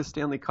got to a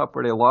Stanley Cup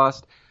where they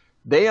lost.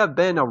 They have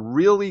been a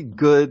really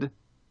good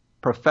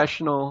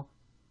professional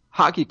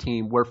hockey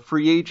team where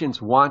free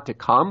agents want to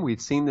come. We've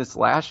seen this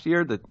last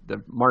year. The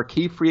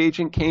marquee free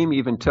agent came,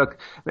 even took,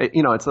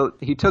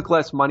 he took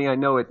less money. I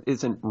know it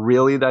isn't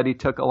really that he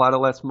took a lot of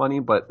less money,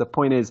 but the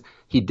point is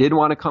he did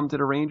want to come to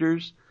the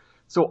Rangers.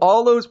 So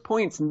all those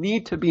points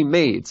need to be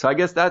made. So I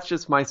guess that's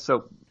just my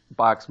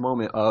soapbox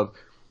moment of,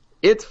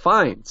 it's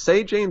fine.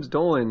 Say James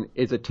Dolan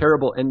is a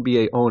terrible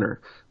NBA owner,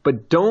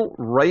 but don't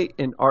write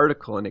an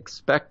article and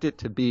expect it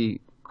to be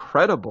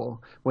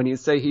credible when you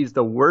say he's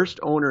the worst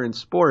owner in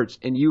sports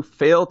and you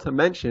fail to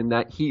mention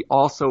that he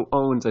also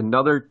owns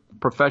another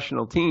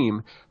professional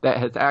team that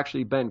has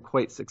actually been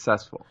quite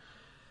successful.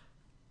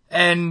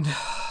 And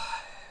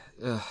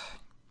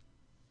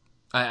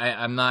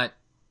I'm not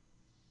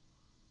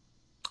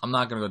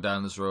going to go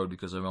down this road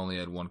because I've only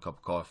had one cup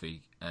of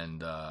coffee,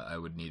 and I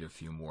would need a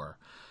few more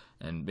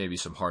and maybe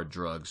some hard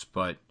drugs.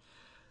 But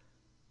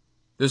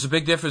there's a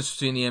big difference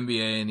between the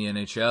NBA and the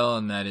NHL,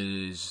 and that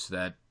is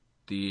that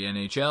the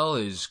NHL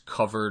is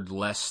covered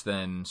less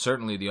than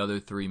certainly the other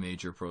three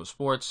major pro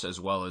sports, as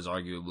well as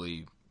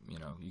arguably, you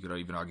could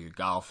even argue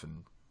golf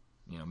and,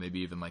 maybe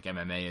even like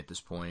MMA at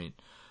this point,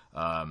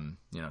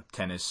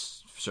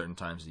 tennis certain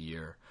times of the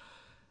year.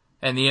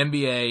 And the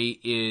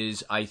NBA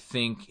is, I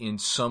think, in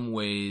some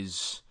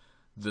ways,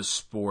 the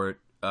sport.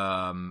 The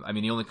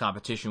only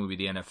competition would be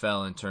the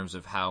NFL in terms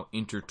of how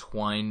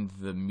intertwined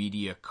the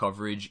media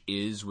coverage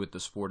is with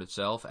the sport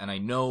itself. And I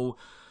know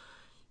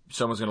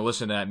someone's going to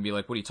listen to that and be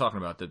like, "What are you talking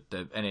about? The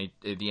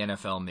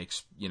NFL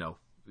makes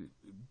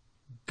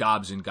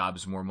gobs and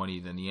gobs more money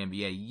than the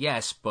NBA."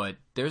 Yes, but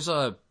there's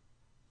a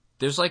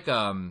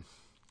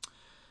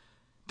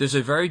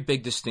very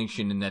big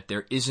distinction in that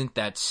there isn't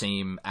that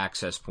same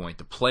access point.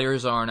 The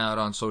players aren't out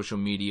on social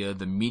media.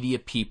 The media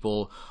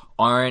people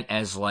aren't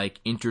as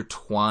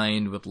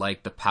intertwined with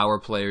the power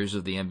players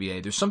of the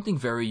NBA. There's something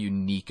very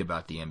unique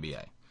about the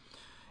NBA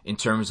in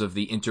terms of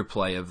the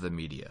interplay of the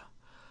media.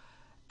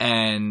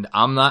 And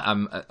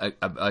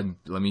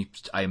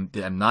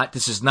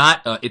this is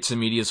not it's the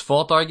media's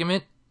fault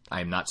argument.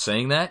 I'm not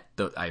saying that.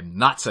 I'm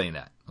not saying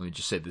that. Let me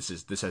just say this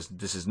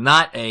is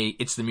not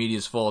it's the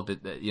media's fault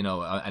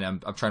and I'm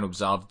trying to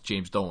absolve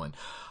James Dolan.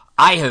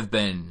 I have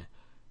been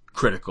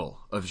critical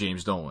of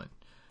James Dolan.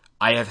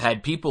 I have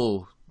had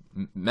people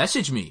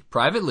message me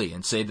privately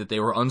and say that they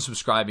were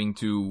unsubscribing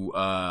to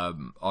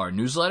our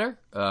newsletter.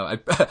 I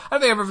don't think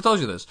I've ever told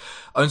you this.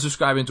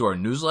 Unsubscribing to our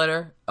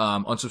newsletter,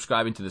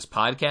 unsubscribing to this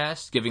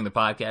podcast, giving the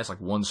podcast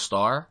 1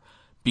 star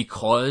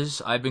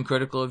because I've been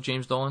critical of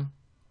James Dolan.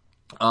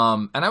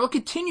 And I will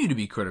continue to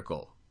be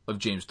critical of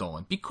James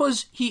Dolan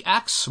because he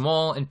acts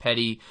small and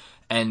petty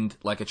and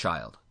like a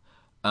child.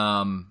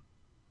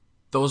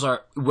 Those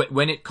are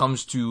when it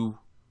comes to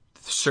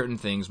certain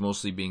things,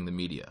 mostly being the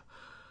media.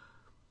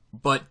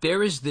 But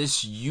there is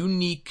this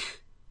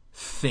unique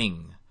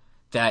thing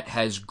that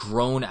has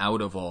grown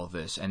out of all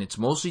this, and it's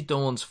mostly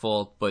Dolan's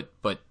fault. But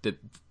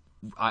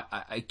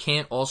I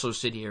can't also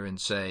sit here and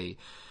say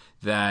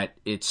that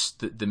it's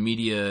the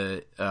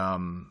media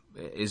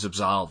is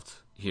absolved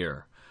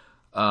here.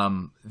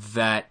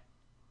 That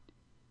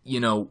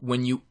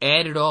when you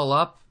add it all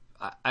up,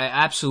 I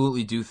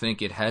absolutely do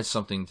think it has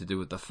something to do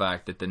with the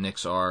fact that the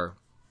Knicks are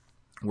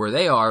where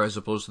they are as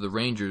opposed to the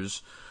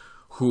Rangers,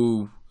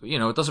 who,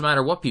 it doesn't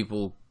matter what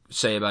people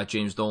say about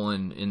James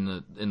Dolan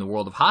in the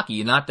world of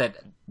hockey. Not that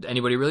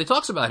anybody really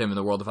talks about him in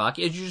the world of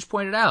hockey, as you just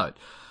pointed out,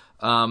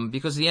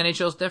 because the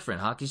NHL is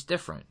different, hockey's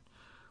different.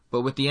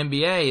 But with the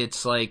NBA,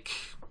 it's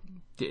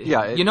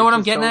you know what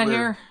I'm getting at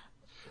here?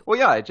 Well,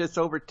 yeah, it just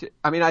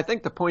I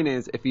think the point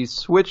is if you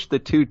switch the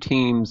two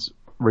teams'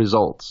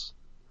 results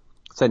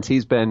since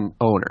he's been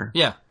owner.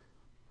 Yeah.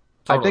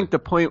 Totally. I think the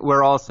point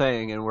we're all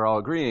saying and we're all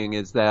agreeing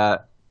is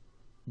that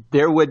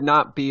there would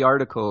not be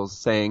articles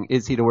saying,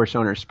 is he the worst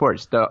owner of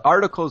sports? The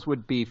articles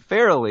would be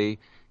fairly,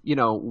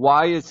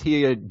 why is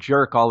he a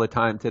jerk all the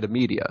time to the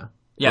media?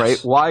 Yes. Right?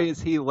 Why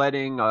is he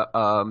letting,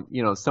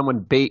 someone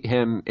bait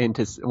him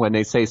into, when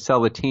they say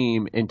sell a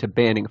team, into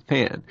banning a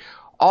fan?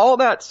 All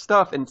that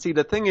stuff. And see,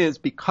 the thing is,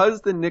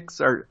 because the Knicks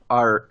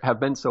have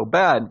been so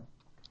bad,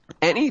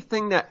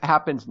 anything that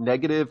happens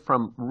negative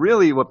from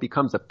really what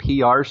becomes a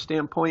PR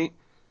standpoint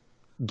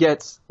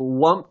gets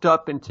lumped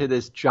up into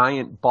this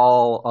giant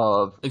ball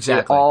of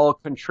exactly. It all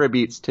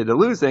contributes to the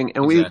losing.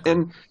 And we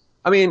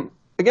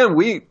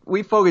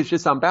focus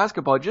just on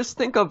basketball. Just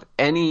think of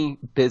any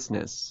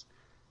business.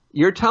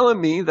 You're telling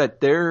me that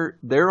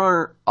there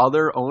aren't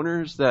other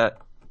owners that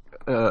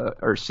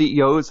or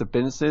CEOs of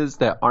businesses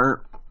that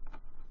aren't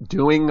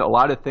doing a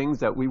lot of things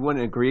that we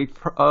wouldn't agree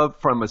of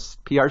from a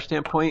PR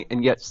standpoint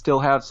and yet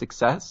still have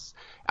success?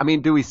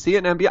 Do we see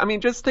it in NBA?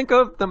 Just think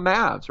of the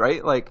Mavs,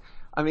 right?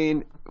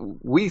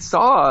 We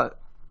saw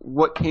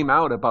what came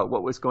out about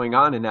what was going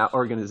on in that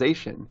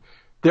organization.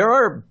 There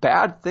are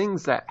bad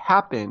things that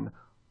happen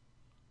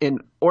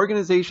in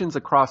organizations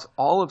across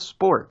all of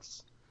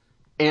sports.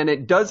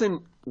 And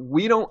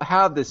we don't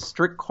have this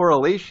strict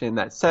correlation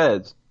that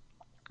says,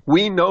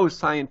 we know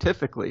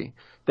scientifically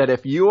that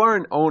if you are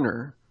an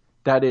owner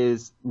that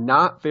is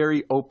not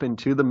very open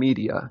to the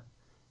media,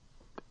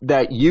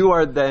 that you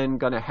are then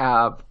going to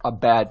have a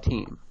bad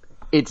team.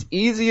 It's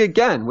easy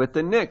again with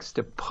the Knicks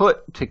to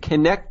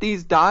connect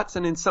these dots,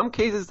 and in some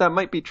cases that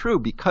might be true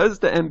because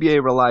the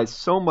NBA relies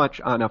so much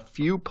on a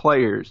few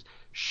players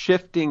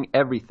shifting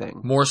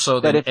everything. More so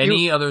than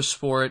any other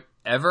sport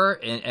ever,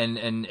 and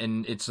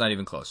it's not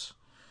even close.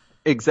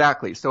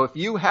 Exactly. So if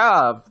you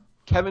have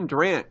Kevin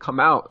Durant come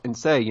out and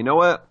say, you know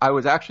what, I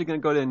was actually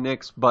going to go to the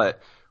Knicks, but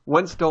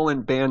once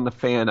Dolan banned the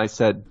fan, I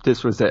said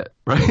this was it,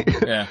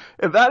 right? Yeah.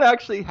 If that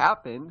actually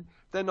happened,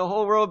 then the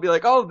whole world would be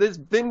like, oh, this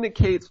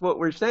vindicates what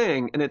we're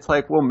saying. And it's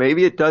like, well,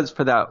 maybe it does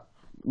for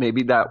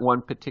maybe that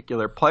one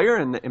particular player,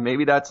 and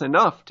maybe that's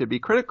enough to be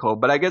critical.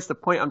 But I guess the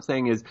point I'm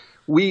saying is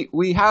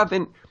we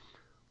haven't.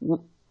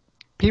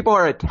 People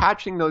are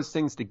attaching those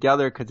things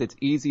together because it's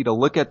easy to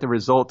look at the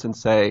results and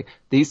say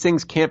these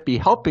things can't be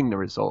helping the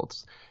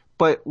results.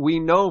 But we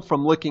know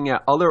from looking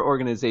at other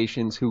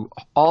organizations who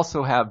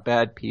also have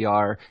bad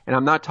PR, and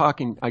I'm not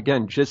talking,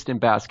 again, just in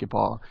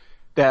basketball,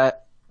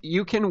 that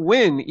you can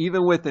win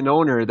even with an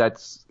owner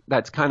that's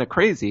kind of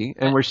crazy,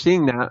 and we're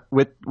seeing that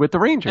with the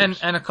Rangers.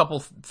 And a couple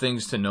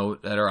things to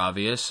note that are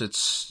obvious.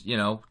 It's,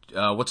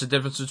 what's the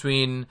difference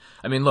between,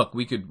 I mean, look,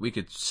 we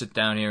could sit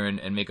down here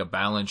and make a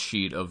balance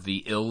sheet of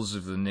the ills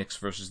of the Knicks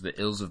versus the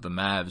ills of the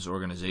Mavs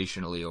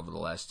organizationally over the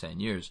last 10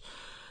 years.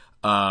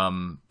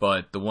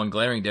 But the one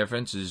glaring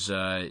difference is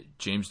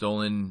James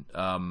Dolan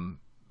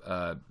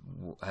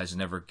has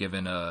never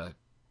given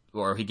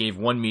or he gave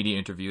one media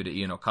interview to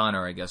Ian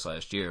O'Connor, I guess,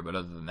 last year. But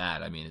other than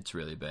that, I mean, it's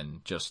really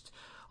been just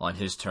on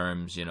his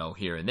terms,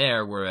 here and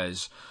there.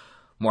 Whereas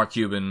Mark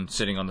Cuban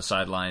sitting on the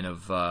sideline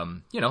of,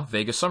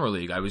 Vegas Summer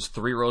League, I was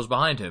 3 rows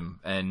behind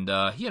him, and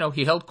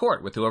he held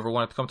court with whoever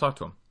wanted to come talk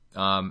to him.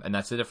 And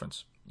that's the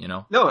difference.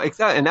 No,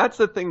 exactly. And that's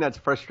the thing that's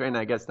frustrating,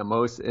 I guess, the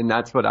most. And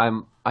that's what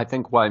I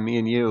think why me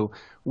and you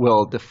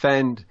will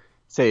defend,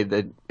 say,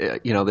 the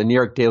New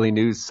York Daily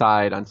News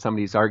side on some of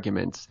these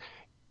arguments.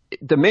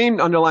 The main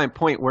underlying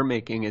point we're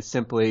making is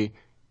simply,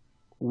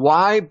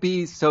 why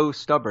be so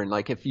stubborn?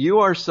 Like, if you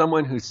are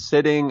someone who's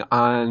sitting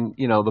on,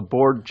 the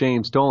board,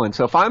 James Dolan.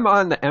 So if I'm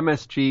on the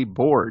MSG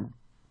board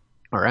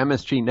or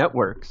MSG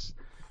Networks,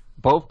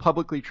 both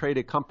publicly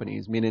traded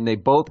companies, meaning they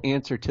both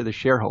answer to the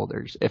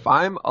shareholders. If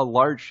I'm a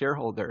large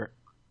shareholder,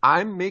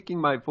 I'm making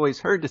my voice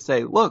heard to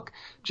say, look,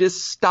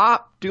 just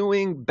stop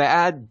doing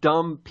bad,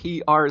 dumb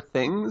PR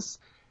things.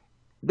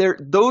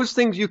 Those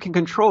things you can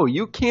control.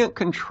 You can't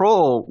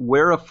control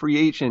where a free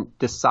agent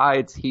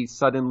decides he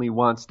suddenly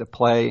wants to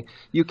play.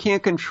 You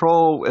can't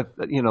control if,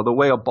 the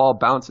way a ball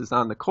bounces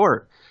on the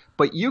court.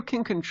 But you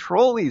can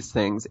control these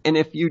things. And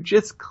if you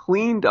just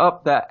cleaned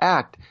up that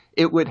act,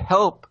 it would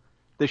help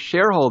the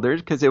shareholders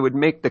because it would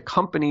make the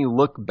company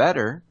look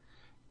better.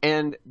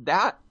 And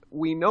that,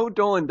 we know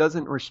Dolan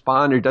doesn't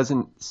respond or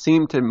doesn't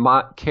seem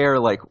to care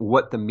like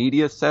what the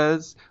media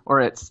says,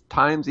 or at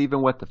times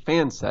even what the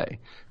fans say.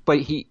 But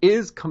he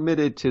is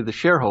committed to the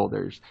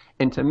shareholders.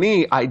 And to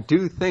me, I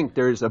do think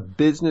there's a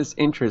business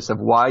interest of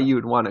why you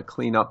would want to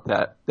clean up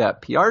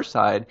that PR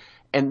side.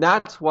 And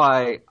that's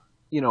why,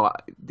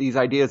 these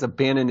ideas of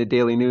banning the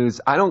Daily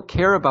News, I don't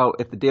care about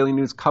if the Daily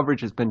News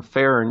coverage has been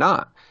fair or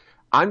not.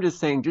 I'm just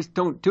saying, just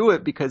don't do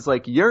it because,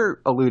 like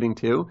you're alluding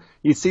to,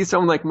 you see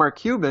someone like Mark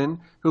Cuban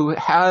who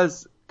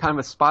has kind of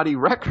a spotty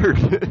record,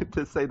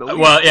 to say the least.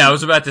 Well, yeah, I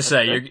was about to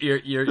say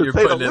you're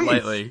putting it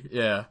lightly,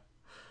 yeah.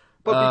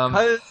 But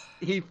because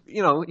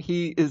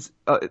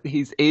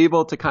he's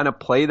able to kind of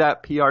play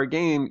that PR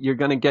game, you're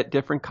going to get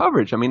different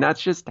coverage. I mean, that's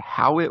just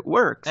how it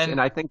works, and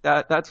I think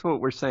that's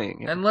what we're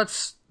saying. And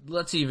let's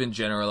even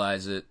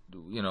generalize it,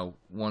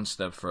 one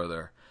step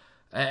further.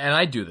 And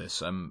I do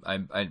this. I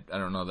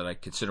don't know that I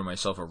consider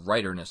myself a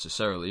writer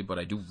necessarily, but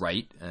I do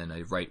write, and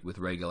I write with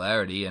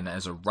regularity. And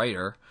as a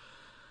writer,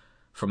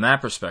 from that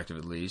perspective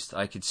at least,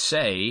 I could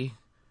say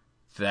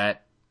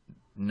that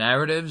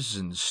narratives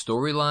and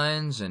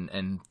storylines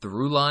and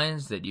through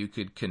lines that you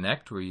could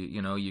connect, where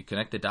you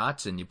connect the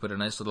dots and you put a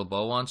nice little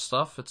bow on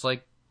stuff. It's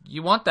like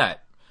you want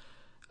that.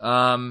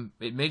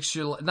 It makes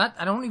your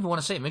I don't even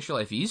want to say it makes your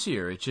life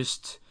easier.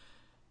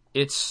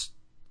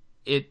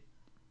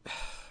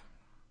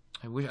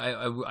 I wish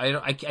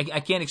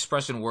I can't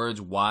express in words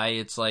why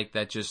it's like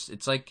that.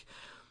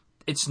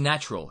 It's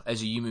natural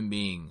as a human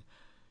being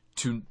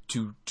to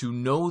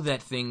know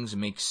that things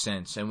make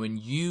sense. And when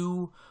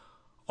you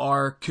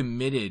are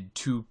committed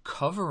to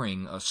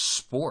covering a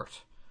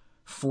sport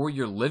for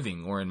your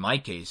living, or in my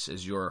case,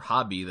 as your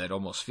hobby that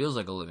almost feels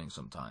like a living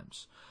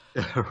sometimes,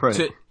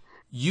 right.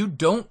 You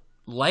don't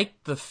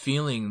like the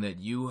feeling that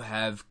you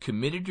have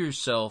committed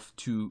yourself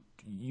to.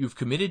 You've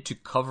committed to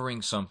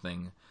covering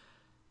something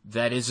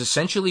that is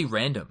essentially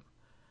random.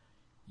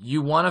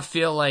 You want to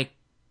feel like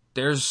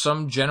there's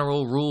some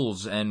general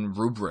rules and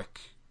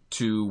rubric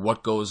to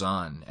what goes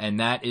on. And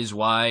that is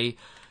why,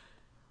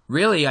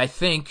 really, I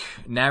think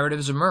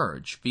narratives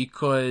emerge.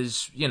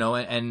 Because,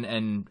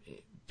 and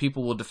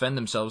people will defend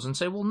themselves and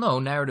say, well, no,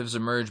 narratives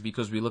emerge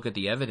because we look at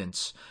the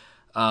evidence,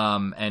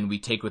 and we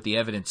take what the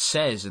evidence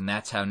says, and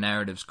that's how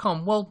narratives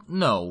come. Well,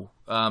 no.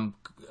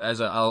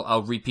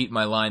 I'll repeat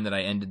my line that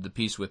I ended the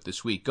piece with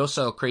this week. Go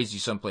sell crazy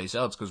someplace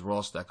else because we're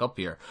all stuck up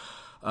here.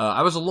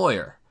 I was a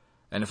lawyer,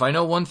 and if I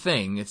know one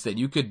thing, it's that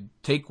you could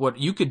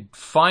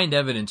find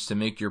evidence to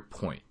make your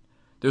point.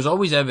 There's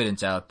always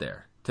evidence out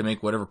there to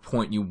make whatever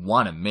point you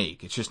want to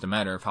make. It's just a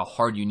matter of how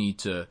hard you need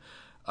to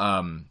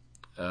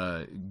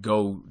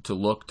go to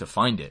look to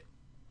find it.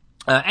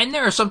 And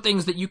there are some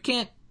things that you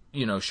can't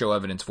show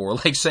evidence for.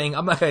 Like saying,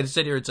 I'm not going to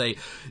sit here and say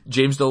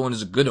James Dolan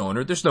is a good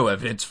owner. There's no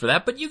evidence for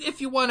that. But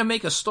if you want to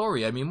make a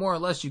story, I mean, more or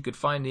less, you could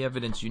find the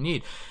evidence you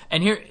need.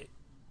 And here,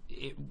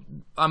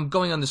 I'm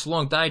going on this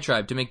long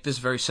diatribe to make this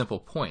very simple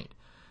point.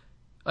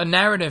 A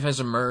narrative has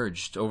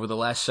emerged over the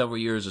last several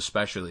years,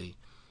 especially,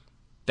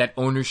 that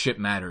ownership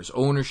matters.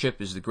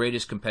 Ownership is the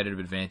greatest competitive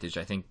advantage.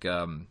 I think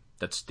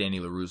that's Danny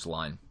LaRue's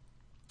line.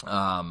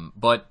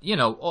 But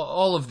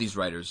all of these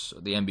writers,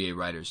 the NBA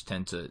writers,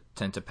 tend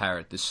to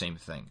parrot this same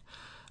thing.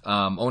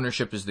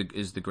 Ownership is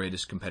the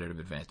greatest competitive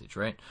advantage,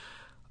 right?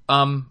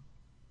 The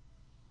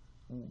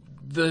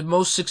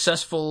most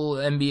successful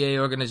NBA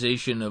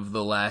organization of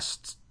the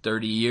last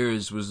 30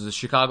 years was the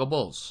Chicago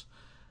Bulls.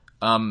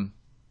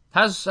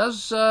 How's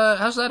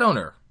that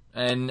owner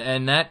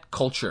and that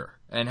culture,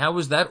 and how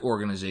was that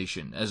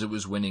organization as it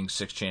was winning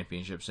 6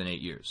 championships in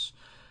 8 years?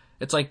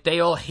 It's like they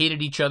all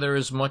hated each other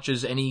as much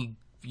as any,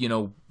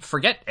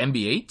 forget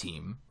NBA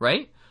team,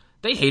 right?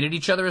 They hated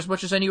each other as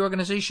much as any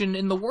organization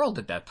in the world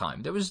at that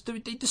time.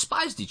 They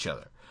despised each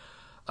other.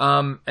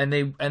 And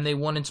they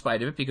won in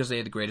spite of it because they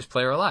had the greatest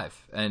player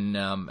alive and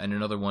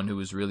another one who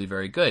was really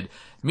very good.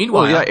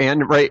 Meanwhile, well, yeah,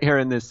 and right here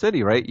in this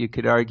city, right? You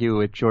could argue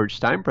with George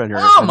Steinbrenner.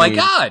 Oh my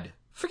God,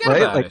 forget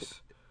about it.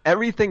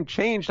 Everything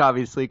changed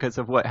obviously because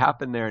of what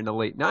happened there in the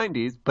late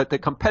 '90s, but the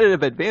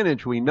competitive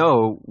advantage we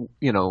know,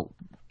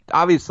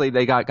 obviously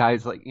they got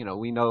guys like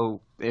we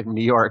know in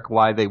New York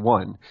why they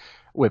won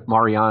with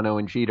Mariano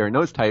and Jeter and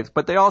those types,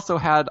 but they also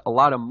had a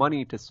lot of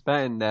money to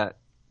spend that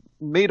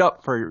made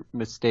up for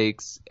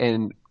mistakes,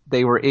 and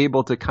they were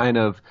able to kind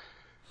of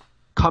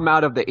come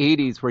out of the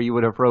 80s where you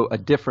would have wrote a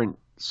different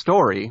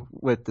story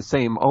with the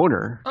same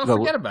owner. Oh,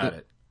 forget about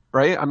it.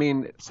 Right? I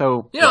mean,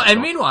 so...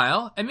 and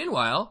meanwhile,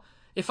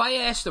 if I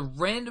asked a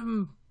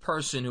random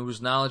person who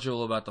was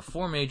knowledgeable about the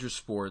 4 major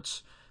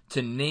sports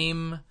to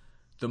name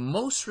the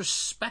most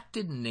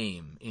respected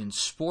name in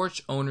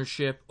sports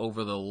ownership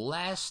over the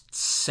last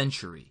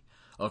century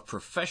of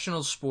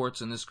professional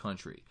sports in this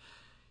country,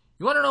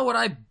 you want to know what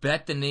I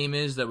bet the name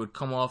is that would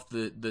come off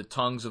the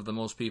tongues of the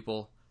most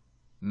people?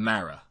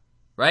 Mara,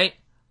 right?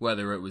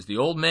 Whether it was the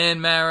old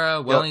man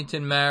Mara,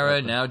 Wellington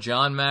Mara, now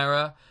John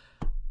Mara.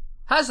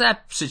 How's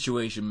that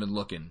situation been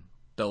looking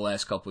the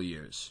last couple of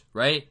years,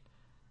 right?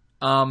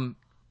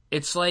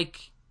 It's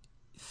like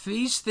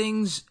these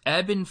things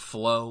ebb and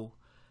flow.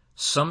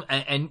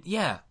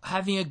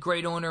 Having a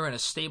great owner and a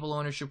stable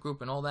ownership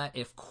group and all that,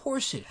 of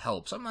course it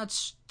helps. I'm not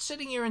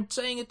sitting here and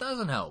saying it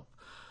doesn't help.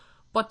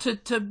 But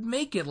to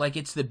make it like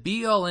it's the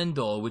be-all,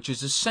 end-all, which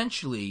is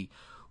essentially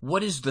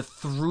what is the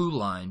through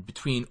line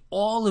between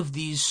all of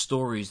these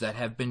stories that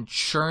have been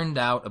churned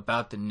out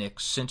about the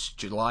Knicks since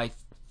July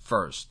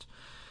 1st,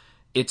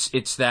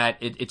 it's that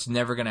it's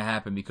never going to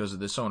happen because of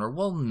this owner.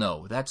 Well,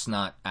 no, that's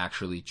not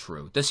actually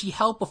true. Does he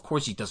help? Of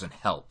course he doesn't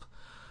help.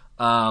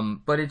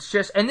 But it's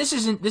just, and this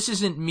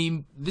isn't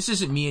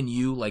me and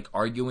you like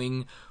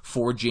arguing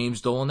for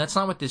James Dolan. That's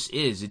not what this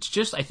is. It's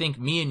just, I think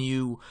me and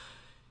you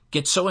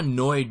get so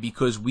annoyed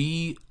because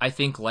we, I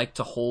think, like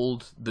to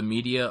hold the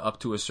media up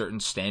to a certain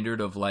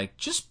standard of like,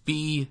 just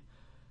be,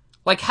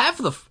 like,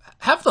 have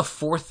the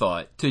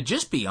forethought to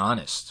just be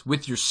honest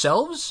with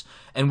yourselves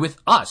and with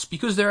us,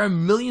 because there are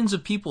millions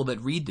of people that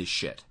read this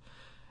shit.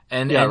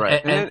 And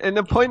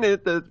the point is,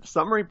 the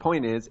summary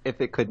point is, if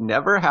it could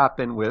never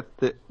happen with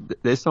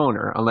this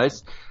owner,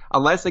 unless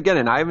again,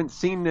 and I haven't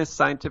seen this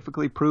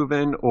scientifically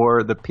proven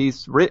or the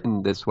piece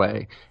written this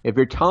way, if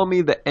you're telling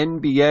me the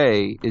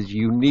NBA is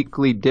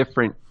uniquely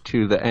different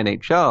to the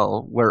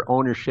NHL, where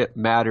ownership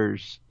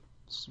matters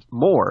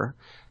more,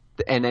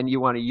 and then you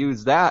want to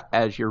use that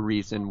as your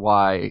reason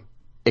why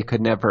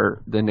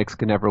the Knicks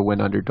could never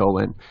win under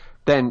Dolan,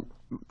 then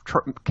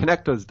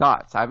connect those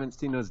dots. I haven't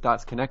seen those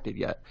dots connected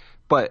yet.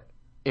 But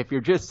if you're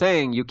just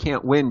saying you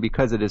can't win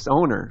because of this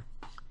owner,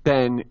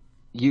 then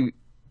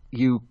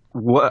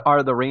what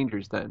are the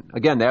Rangers then?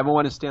 Again, they haven't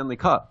won a Stanley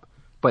Cup,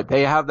 but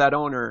they have that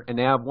owner and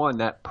they have one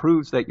that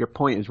proves that your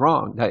point is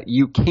wrong, that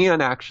you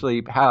can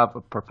actually have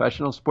a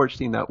professional sports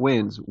team that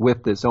wins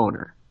with this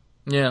owner.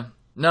 Yeah.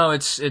 No,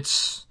 it's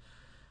just,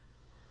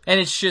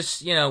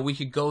 we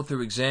could go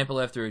through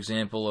example after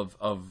example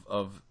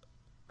of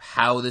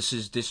how this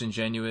is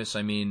disingenuous.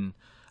 I mean,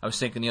 I was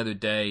thinking the other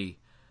day,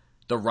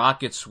 the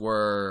Rockets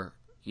were,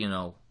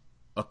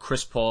 a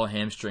Chris Paul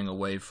hamstring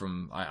away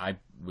from, I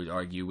would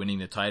argue, winning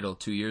the title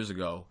 2 years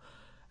ago.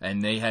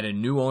 And they had a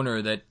new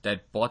owner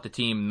that bought the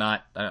team.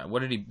 What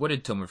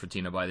did Tillman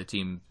Fertitta buy the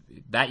team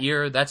that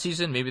year, that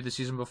season, maybe the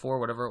season before,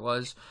 whatever it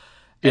was.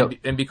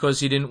 And because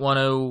he didn't want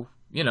to,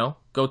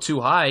 go too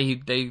high,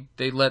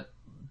 they let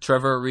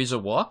Trevor Ariza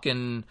walk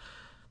and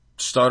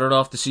started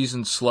off the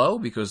season slow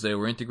because they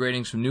were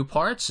integrating some new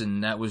parts,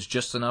 and that was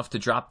just enough to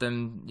drop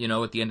them,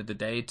 at the end of the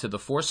day to the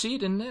 4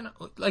 seed. And then,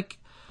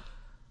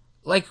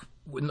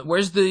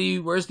 where's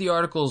the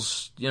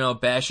articles,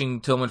 bashing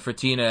Tillman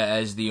Fertitta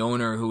as the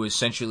owner who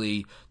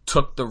essentially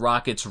took the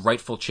Rockets'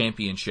 rightful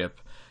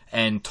championship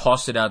and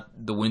tossed it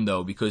out the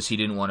window because he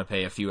didn't want to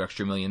pay a few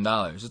extra $1 million.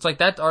 It's like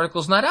that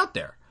article's not out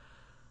there.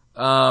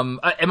 Am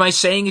I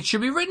saying it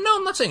should be written? No,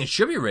 I'm not saying it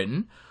should be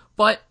written,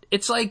 but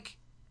it's like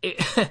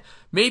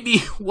maybe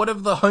one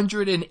of the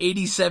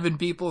 187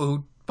 people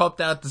who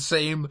pumped out the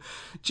same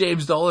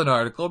James Dolan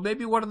article,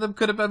 maybe one of them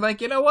could have been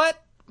like, you know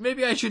what?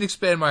 Maybe I should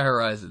expand my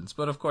horizons.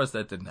 But of course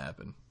that didn't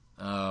happen.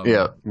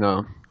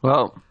 No.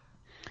 Well,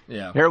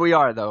 yeah. Here we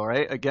are, though,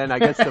 right? Again, I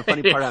guess the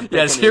funny part I'm thinking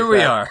yes, here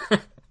we are.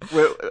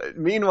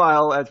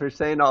 Meanwhile, as we're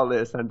saying all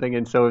this, I'm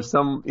thinking, so if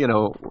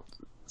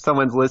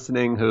someone's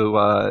listening who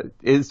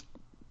is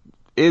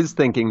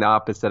thinking the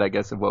opposite, I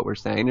guess, of what we're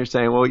saying. They're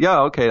saying, well,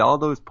 yeah, okay, all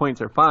those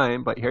points are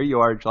fine, but here you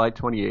are, July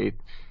 28th.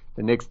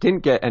 The Knicks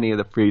didn't get any of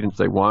the free agents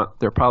they want.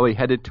 They're probably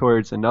headed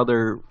towards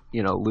another,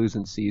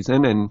 losing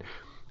season, and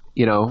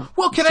well,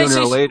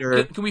 sooner or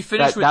later, can we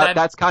finish with that?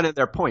 That's kind of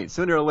their point.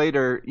 Sooner or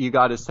later, you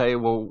got to say,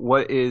 well,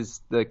 what is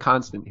the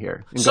constant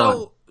here?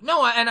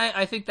 And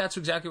I think that's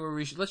exactly where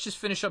we should. Let's just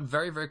finish up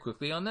very, very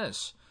quickly on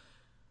this.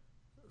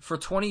 For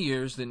 20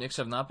 years, the Knicks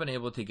have not been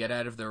able to get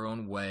out of their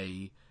own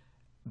way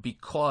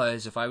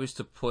because if I was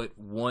to put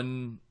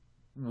one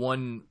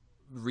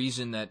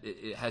reason that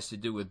it has to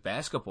do with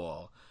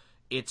basketball,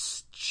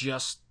 it's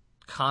just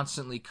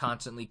constantly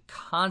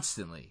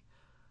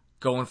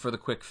going for the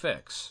quick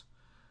fix.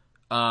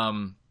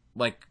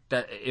 Like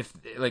that. If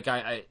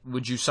I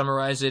would you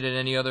summarize it in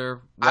any other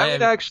way? I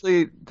would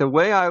actually, the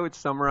way I would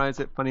summarize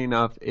it, funny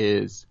enough,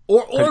 is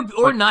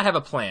or not have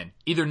a plan.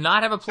 Either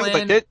not have a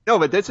plan.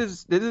 But this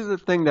is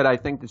the thing that I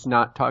think is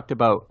not talked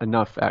about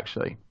enough.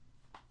 Actually,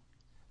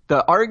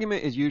 the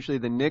argument is usually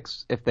the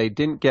Knicks, if they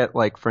didn't get,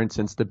 like, for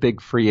instance, the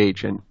big free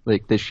agent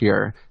like this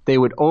year, they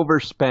would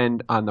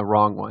overspend on the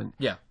wrong one.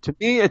 Yeah. To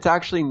me, it's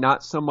actually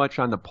not so much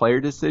on the player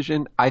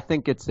decision. I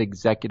think it's the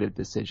executive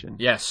decision.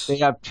 Yes. They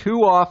have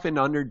too often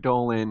under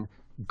Dolan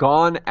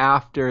gone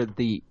after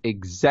the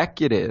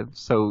executive.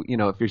 So,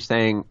 if you're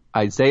saying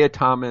Isaiah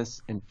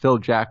Thomas and Phil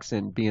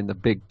Jackson being the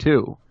big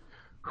two,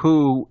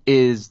 who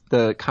is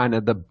the kind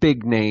of the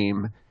big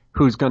name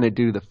who's going to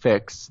do the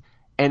fix?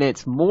 And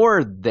it's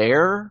more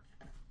there,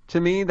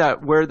 to me,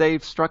 that where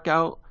they've struck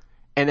out.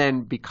 And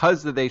then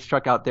because they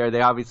struck out there,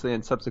 they obviously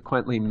and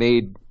subsequently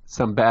made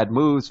some bad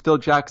moves. Phil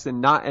Jackson,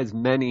 not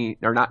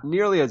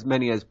nearly as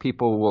many as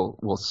people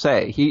will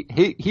say.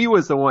 He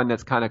was the one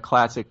that's kind of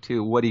classic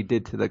to what he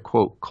did to the,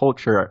 quote,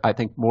 culture, I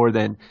think, more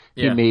than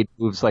he made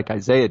moves like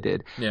Isaiah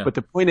did. Yeah. But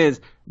the point is,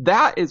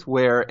 that is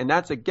where, and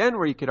that's again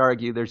where you could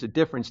argue there's a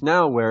difference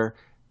now where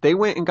they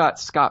went and got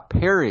Scott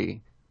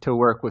Perry to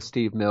work with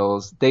Steve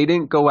Mills. They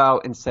didn't go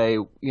out and say,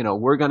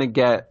 we're going to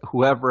get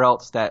whoever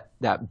else that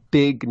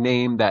big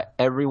name that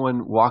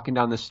everyone walking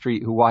down the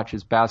street who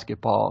watches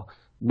basketball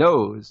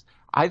knows.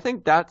 I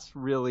think that's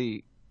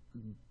really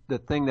the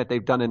thing that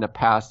they've done in the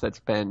past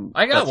that's been...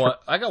 I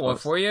got one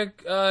for you.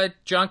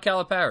 John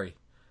Calipari.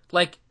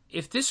 Like,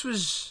 if this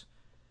was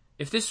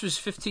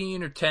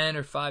 15 or 10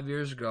 or 5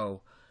 years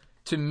ago,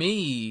 to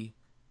me...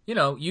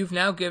 you've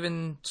now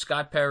given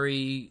Scott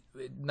Perry,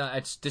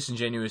 it's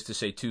disingenuous to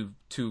say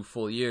two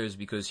full years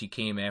because he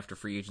came after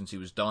free agency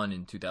was done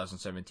in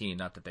 2017.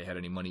 Not that they had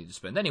any money to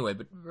spend anyway,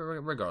 but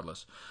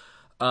regardless.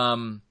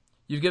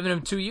 You've given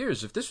him 2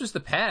 years. If this was the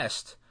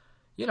past,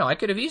 I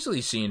could have easily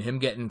seen him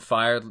getting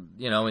fired,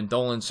 and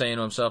Dolan saying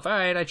to himself, all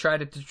right, I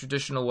tried it the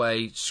traditional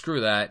way,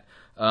 screw that.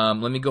 Let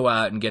me go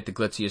out and get the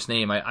glitziest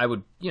name. I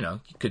would,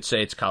 you could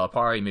say it's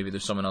Calipari, maybe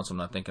there's someone else I'm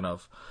not thinking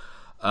of.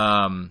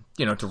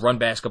 To run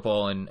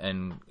basketball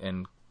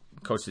and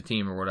coach the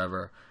team or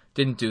whatever.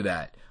 Didn't do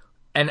that.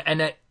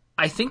 And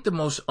I think the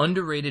most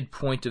underrated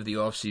point of the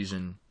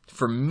offseason,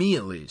 for me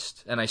at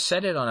least, and I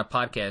said it on a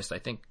podcast, I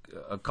think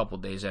a couple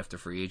days after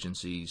free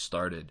agency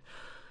started,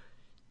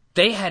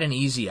 they had an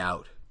easy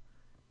out.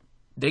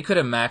 They could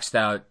have maxed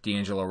out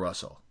D'Angelo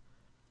Russell.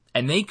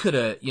 And they could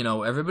have,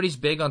 everybody's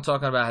big on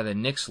talking about how the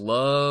Knicks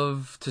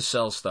love to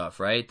sell stuff,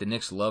 right? The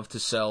Knicks love to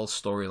sell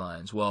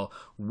storylines. Well,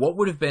 what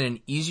would have been an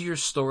easier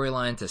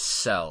storyline to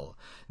sell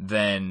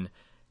than,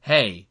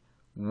 hey,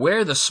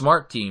 we're the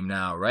smart team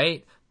now,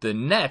 right? The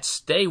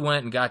Nets, they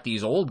went and got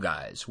these old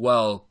guys.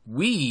 Well,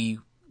 we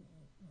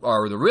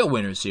are the real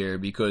winners here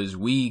because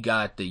we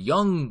got the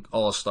young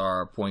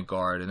all-star point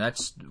guard, and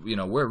that's,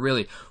 we're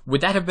really...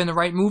 Would that have been the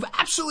right move?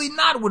 Absolutely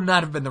not, would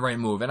not have been the right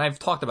move. And I've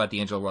talked about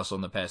D'Angelo Russell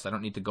in the past. I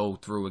don't need to go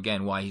through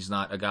again why he's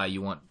not a guy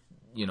you want,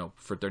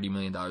 for $30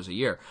 million a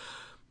year.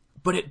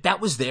 But that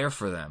was there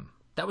for them.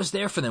 That was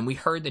there for them. We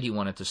heard that he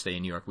wanted to stay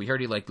in New York. We heard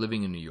he liked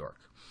living in New York.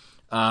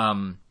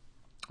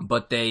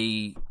 But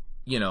they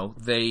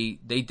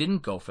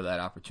didn't go for that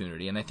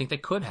opportunity, and I think they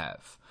could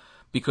have.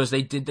 Because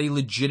they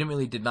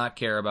legitimately did not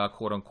care about,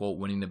 quote unquote,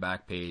 winning the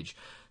back page.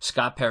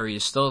 Scott Perry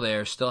is still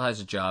there, still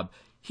has a job.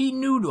 He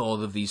knew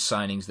all of these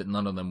signings that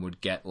none of them would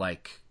get,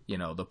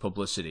 the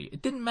publicity.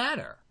 It didn't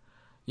matter,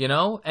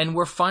 And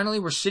we're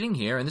sitting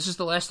here, and this is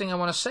the last thing I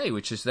want to say,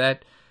 which is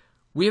that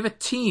we have a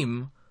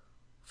team,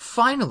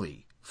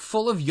 finally,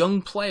 full of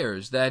young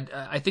players that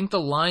I think the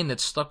line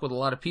that stuck with a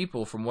lot of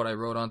people from what I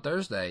wrote on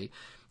Thursday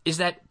is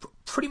that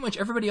pretty much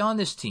everybody on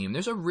this team,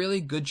 there's a really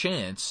good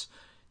chance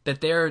that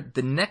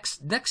the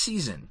next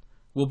season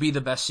will be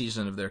the best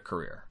season of their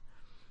career.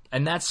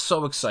 And that's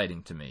so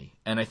exciting to me.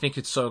 And I think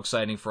it's so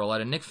exciting for a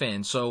lot of Knicks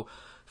fans. So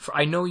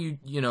I know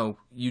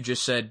you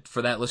just said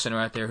for that listener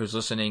out there who's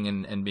listening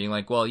and being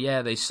like, well,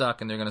 yeah, they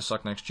suck and they're going to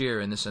suck next year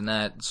and this and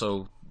that.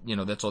 So,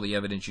 that's all the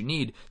evidence you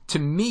need. To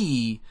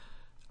me,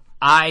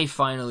 I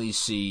finally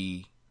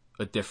see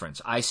a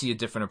difference. I see a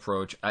different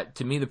approach.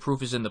 To me, the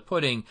proof is in the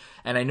pudding,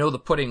 and I know the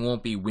pudding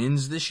won't be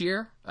wins this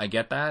year. I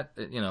get that.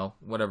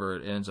 Whatever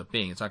it ends up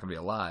being, it's not going to be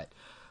a lot.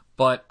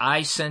 But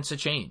I sense a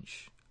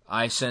change.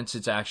 I sense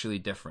it's actually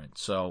different.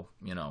 So,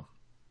 I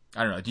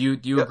don't know. Do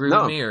you agree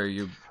with me, or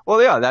you?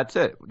 Well, yeah, that's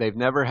it. They've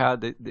never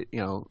had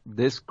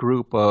this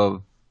group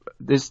of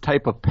this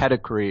type of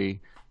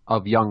pedigree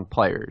of young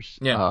players.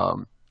 Yeah.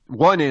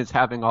 One is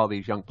having all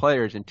these young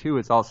players, and two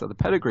is also the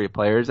pedigree of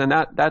players, and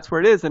that's where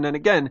it is. And then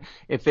again,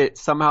 if it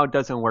somehow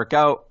doesn't work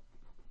out,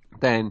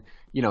 then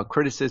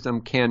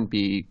criticism can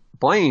be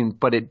blamed,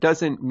 but it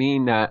doesn't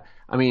mean that.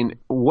 I mean,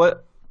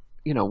 what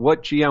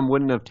GM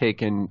wouldn't have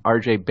taken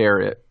R.J.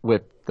 Barrett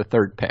with the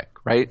third pick,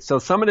 right? So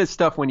some of this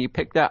stuff, when you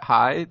pick that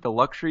high, the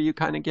luxury you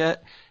kind of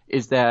get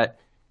is that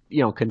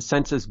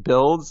consensus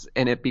builds,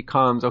 and it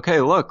becomes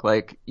okay. Look,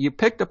 like you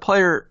picked a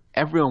player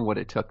everyone would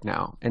have took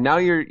now. And now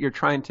you're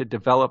trying to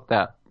develop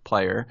that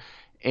player.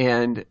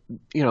 And,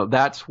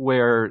 that's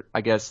where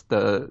I guess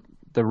the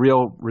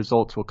real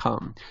results will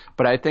come.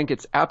 But I think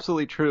it's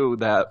absolutely true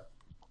that,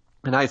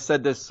 and I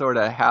said this sort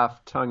of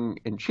half tongue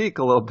in cheek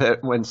a little bit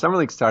when Summer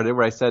League started,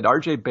 where I said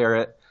RJ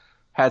Barrett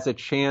has a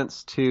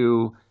chance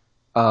to,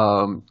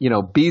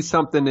 be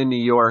something in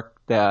New York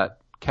that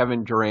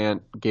Kevin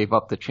Durant gave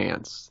up the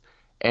chance.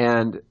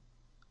 And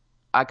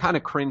I kind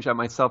of cringe at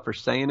myself for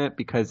saying it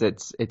because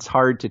it's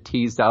hard to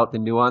tease out the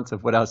nuance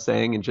of what I was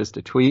saying in just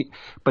a tweet.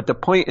 But the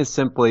point is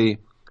simply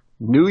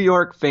New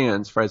York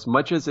fans, for as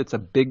much as it's a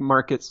big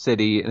market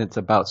city and it's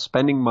about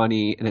spending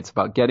money and it's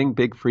about getting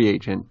big free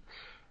agent,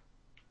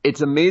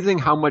 it's amazing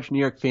how much New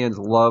York fans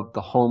love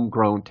the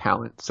homegrown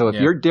talent. So if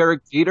you're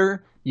Derek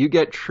Jeter, you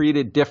get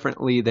treated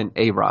differently than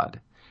A-Rod.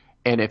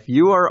 And if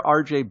you are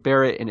RJ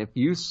Barrett and if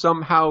you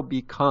somehow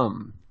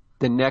become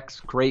the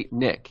next great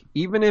Knick,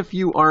 even if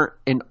you aren't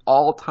an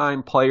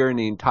all-time player in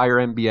the entire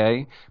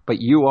NBA,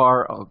 but you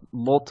are a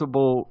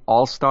multiple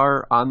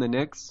all-star on the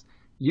Knicks,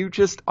 you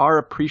just are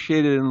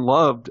appreciated and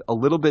loved a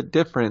little bit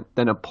different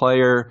than a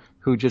player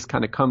who just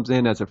kind of comes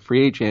in as a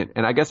free agent.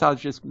 And I guess I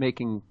was just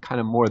making kind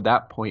of more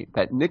that point,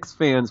 that Knicks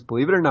fans,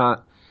 believe it or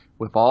not,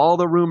 with all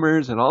the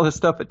rumors and all the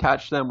stuff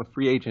attached to them with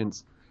free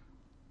agents,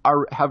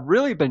 have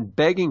really been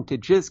begging to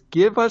just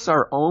give us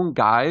our own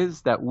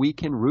guys that we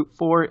can root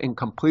for and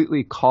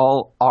completely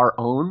call our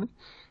own.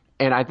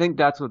 And I think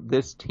that's what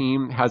this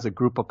team has, a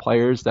group of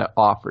players that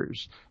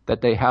offers, that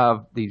they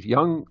have these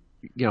young,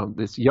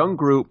 this young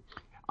group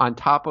on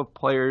top of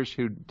players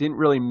who didn't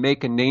really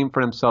make a name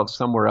for themselves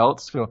somewhere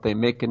else. So if they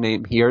make a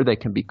name here, they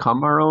can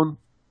become our own,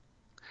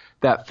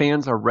 that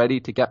fans are ready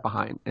to get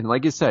behind. And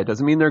like you said, it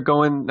doesn't mean they're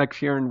going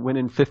next year and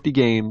winning 50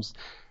 games.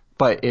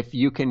 But if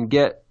you can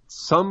get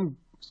some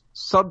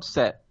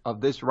subset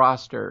of this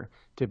roster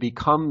to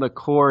become the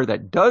core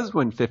that does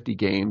win 50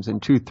 games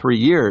in 2-3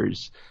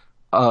 years,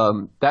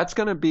 that's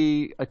going to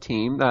be a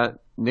team that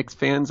Knicks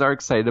fans are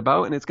excited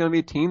about, and it's going to be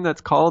a team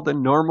that's called a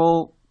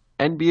normal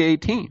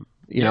NBA team.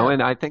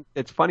 And I think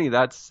it's funny,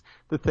 that's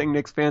the thing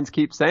Knicks fans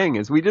keep saying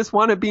is we just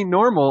want to be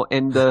normal,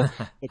 and the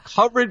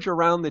coverage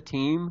around the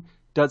team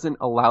doesn't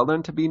allow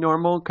them to be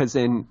normal, because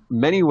in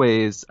many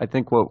ways, I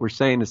think what we're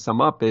saying to sum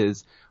up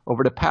is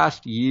over the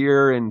past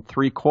year and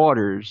 3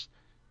 quarters,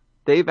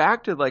 they've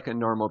acted like a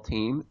normal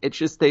team. It's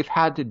just they've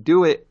had to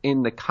do it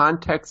in the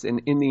context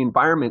and in the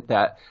environment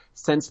that,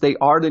 since they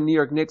are the New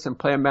York Knicks and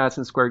play at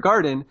Madison Square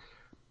Garden,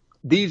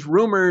 these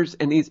rumors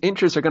and these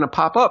interests are going to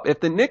pop up. If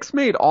the Knicks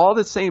made all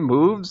the same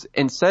moves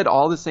and said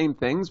all the same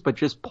things but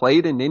just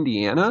played in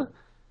Indiana,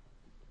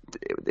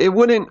 it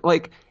wouldn't,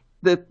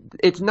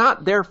 it's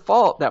not their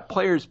fault that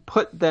players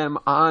put them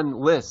on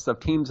lists of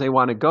teams they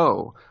want to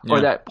go,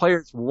 or that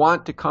players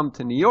want to come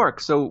to New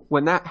York. So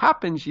when that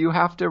happens, you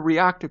have to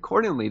react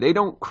accordingly. They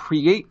don't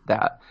create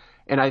that.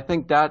 And I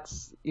think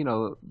that's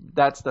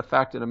the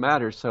fact of the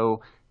matter.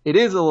 So it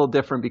is a little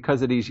different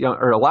because of these a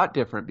lot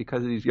different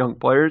because of these young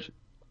players.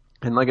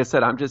 And like I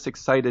said, I'm just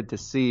excited to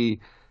see,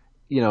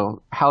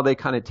 how they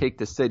kind of take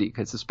the city,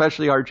 because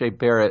especially RJ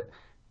Barrett,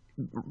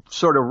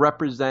 sort of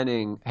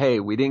representing, hey,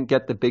 we didn't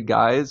get the big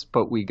guys,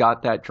 but we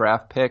got that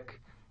draft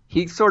pick.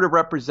 He sort of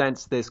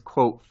represents this,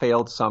 quote,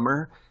 failed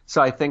summer.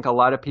 So I think a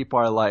lot of people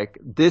are like,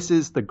 this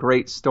is the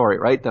great story,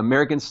 right? The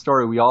American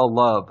story we all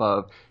love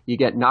of you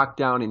get knocked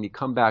down and you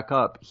come back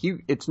up.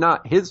 It's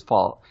not his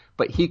fault,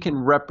 but he can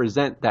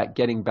represent that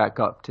getting back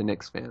up to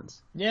Knicks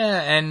fans.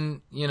 Yeah,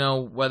 and,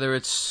 whether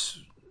it's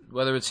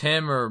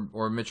him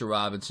or Mitchell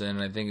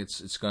Robinson, I think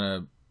it's going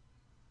to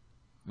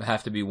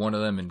have to be one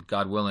of them, and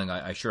God willing,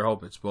 I sure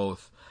hope it's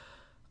both.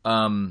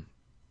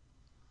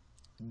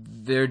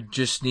 There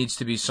just needs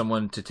to be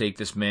someone to take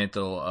this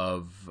mantle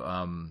of,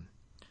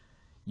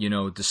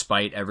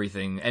 despite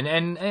everything,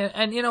 and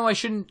I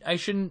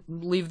shouldn't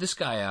leave this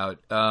guy out.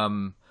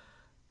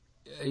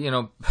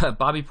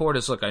 Bobby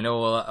Portis. Look, I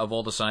know of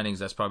all the signings,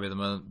 that's probably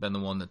been the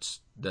one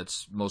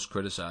that's most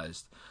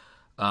criticized.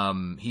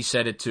 He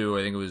said it to,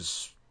 I think it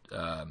was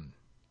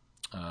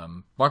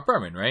Mark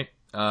Berman, right?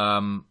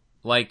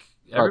 Like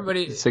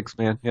everybody,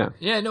 6-man, yeah.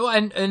 Yeah, no,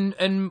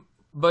 and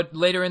but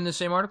later in the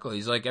same article,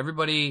 he's like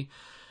everybody's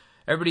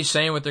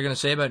saying what they're going to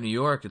say about New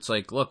York. It's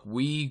like, look,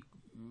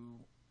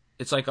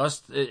 it's like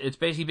us. It's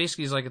basically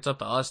he's like, it's up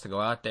to us to go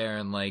out there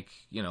and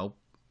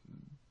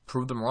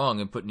prove them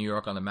wrong and put New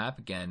York on the map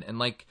again.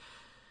 And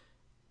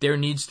there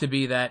needs to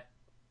be that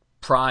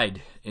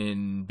pride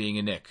in being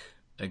a Knick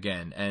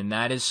again, and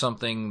that is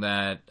something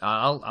that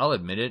I'll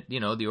admit it.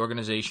 The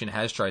organization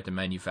has tried to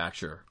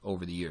manufacture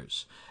over the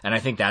years, and I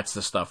think that's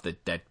the stuff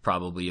that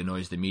probably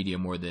annoys the media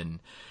more than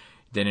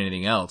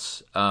anything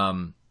else.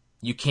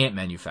 You can't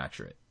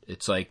manufacture it.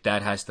 It's like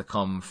that has to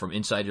come from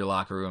inside your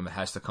locker room. It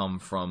has to come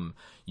from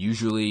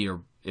usually,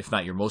 or if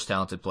not your most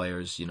talented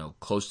players,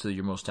 close to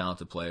your most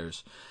talented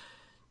players.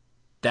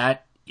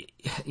 That,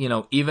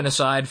 even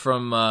aside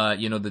from,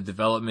 the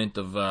development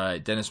of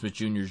Dennis Smith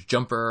Jr.'s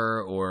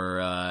jumper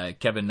or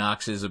Kevin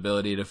Knox's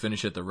ability to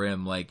finish at the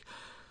rim,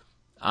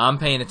 I'm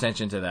paying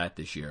attention to that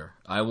this year.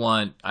 I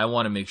want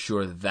to make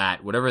sure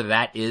that whatever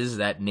that is,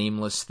 that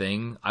nameless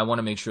thing, I want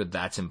to make sure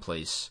that's in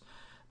place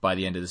by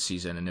the end of the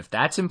season. And if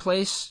that's in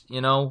place,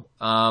 and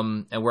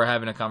we're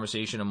having a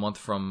conversation a month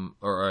from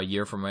or a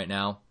year from right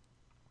now,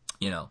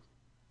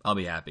 I'll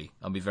be happy.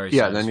 I'll be very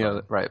satisfied.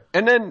 Then right.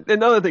 And then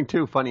another thing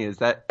too funny is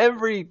that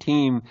every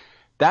team,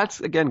 that's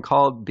again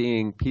called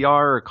being PR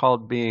or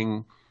called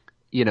being,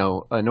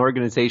 an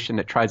organization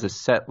that tries to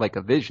set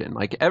a vision.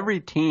 Every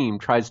team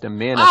tries to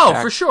manufacture.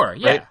 Oh, for sure,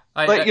 yeah.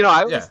 Right?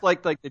 I always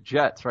liked the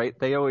Jets, right?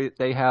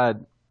 They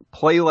had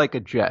play like a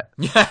Jet.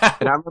 Yeah.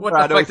 And I remember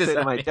I'd always say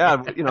to my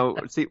dad,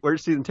 we're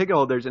season ticket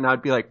holders, and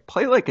I'd be like,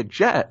 play like a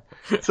Jet.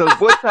 So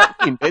what's that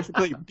mean?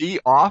 Basically be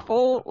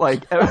awful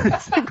every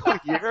single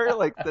year,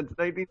 since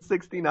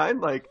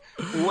 1969?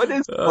 What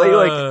is play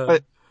like?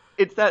 But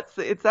it's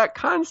that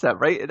concept,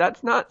 right?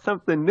 That's not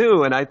something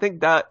new, and I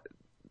think that,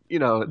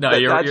 No,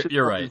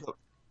 you're right.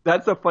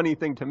 That's a funny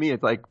thing to me.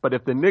 It's but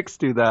if the Knicks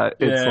do that,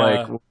 it's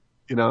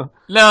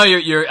No, you're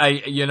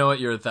you know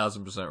what? You're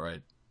 1,000%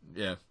 right.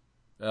 Yeah.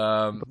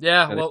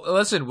 Well,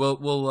 listen,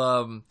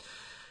 we'll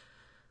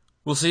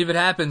see if it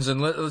happens,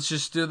 and let's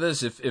just do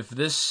this.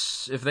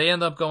 If they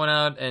end up going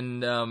out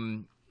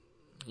and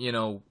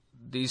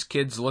these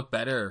kids look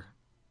better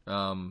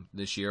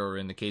this year, or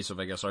in the case of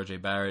I guess R.J.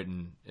 Barrett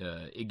and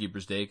Iggy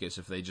Brzdakis,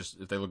 if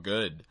they look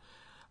good.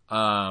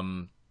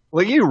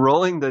 Look at you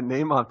rolling the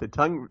name off the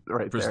tongue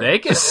right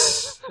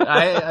Brzdakis. there.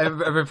 I've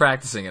been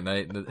practicing at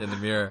night in the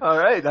mirror. All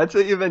right, that's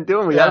what you've been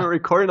doing. We haven't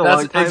recorded in a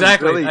long time.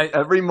 Exactly. Really,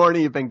 every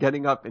morning you've been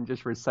getting up and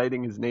just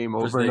reciting his name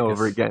over and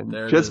over again,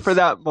 just for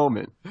that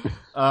moment.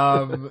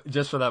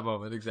 Just for that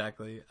moment,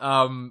 exactly.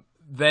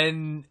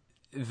 Then,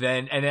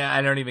 and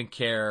I don't even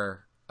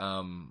care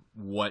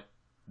what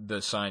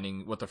the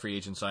free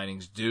agent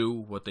signings do,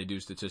 what they do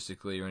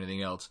statistically, or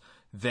anything else.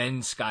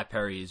 Then Scott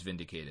Perry is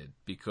vindicated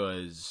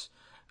because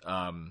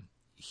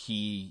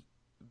he,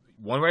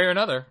 one way or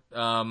another,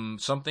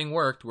 something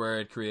worked where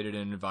it created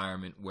an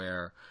environment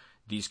where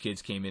these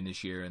kids came in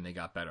this year and they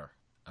got better.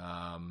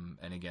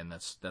 And again,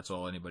 that's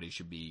all anybody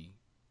should be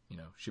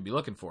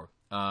looking for.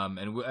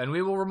 And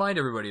we will remind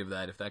everybody of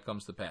that if that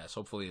comes to pass.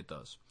 Hopefully it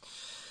does.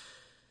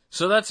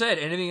 So that's it.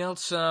 Anything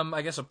else?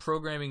 I guess a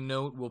programming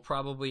note. We'll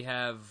probably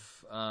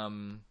have.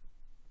 I'll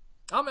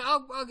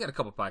get a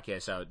couple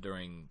podcasts out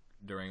during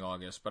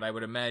August, but I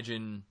would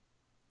imagine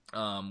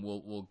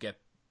we'll get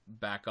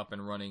back up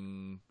and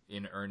running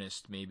in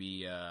earnest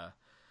maybe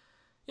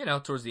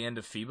towards the end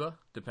of FIBA,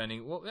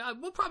 depending.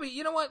 We'll probably,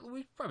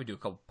 we probably do a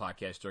couple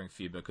podcasts during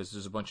FIBA because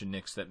there's a bunch of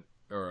Knicks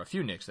a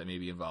few Knicks that may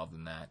be involved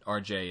in that.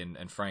 RJ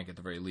and Frank at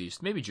the very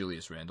least, maybe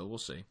Julius Randle, we'll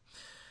see.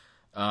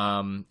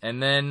 And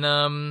then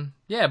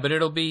but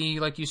it'll be,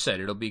 like you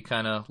said, it'll be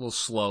kind of a little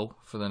slow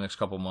for the next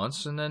couple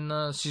months, and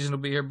then season will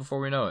be here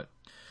before we know it.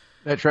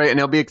 That's right, and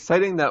it'll be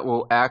exciting that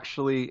we'll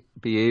actually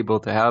be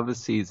able to have a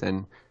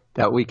season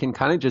that we can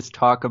kind of just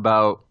talk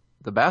about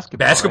the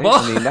basketball. Right?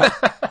 I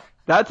mean,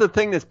 that's the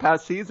thing this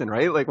past season,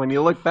 right? When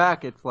you look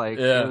back, it's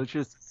it was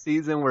just a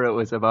season where it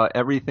was about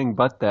everything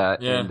but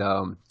that. Yeah.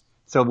 And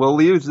so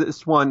we'll use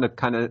this one to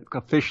kind of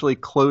officially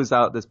close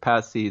out this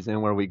past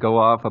season where we go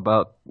off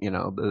about,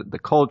 the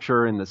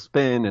culture and the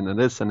spin and the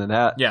this and the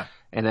that. Yeah.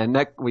 And then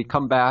we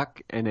come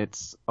back and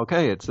it's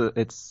okay.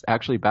 It's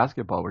actually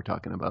basketball we're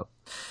talking about.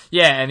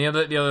 Yeah, and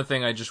the other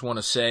thing I just want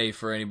to say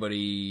for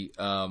anybody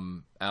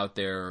out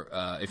there,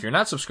 if you're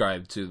not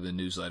subscribed to the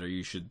newsletter,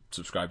 you should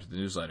subscribe to the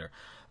newsletter.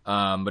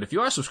 But if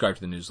you are subscribed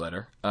to the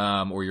newsletter,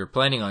 or you're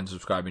planning on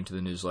subscribing to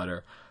the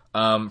newsletter,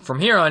 from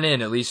here on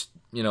in, at least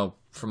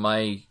for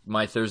my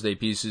Thursday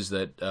pieces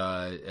that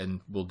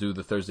and we'll do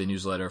the Thursday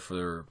newsletter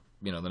for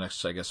the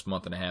next, I guess,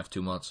 month and a half,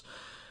 2 months.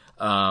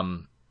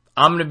 I'm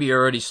going to be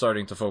already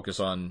starting to focus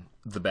on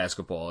the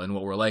basketball and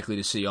what we're likely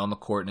to see on the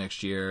court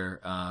next year.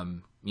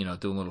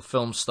 Doing little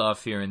film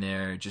stuff here and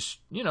there, just,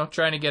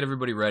 trying to get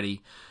everybody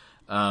ready.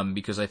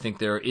 because I think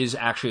there is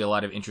actually a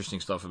lot of interesting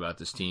stuff about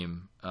this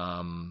team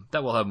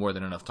that we'll have more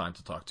than enough time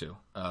to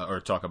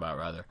talk about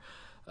rather.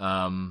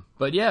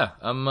 But yeah,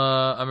 I'm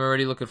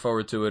already looking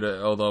forward to it.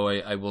 Although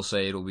I will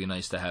say it'll be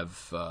nice to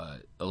have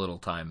a little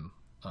time,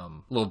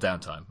 little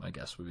downtime, I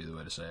guess would be the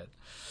way to say it.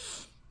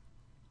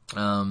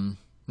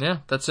 Yeah,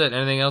 that's it.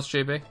 Anything else,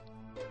 JB?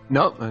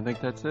 Nope, I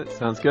think that's it.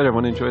 Sounds good.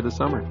 Everyone enjoy the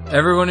summer.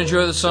 Everyone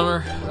enjoy the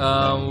summer.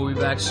 We'll be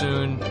back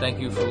soon. Thank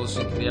you for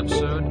listening to the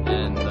episode,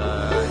 and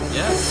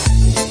yeah.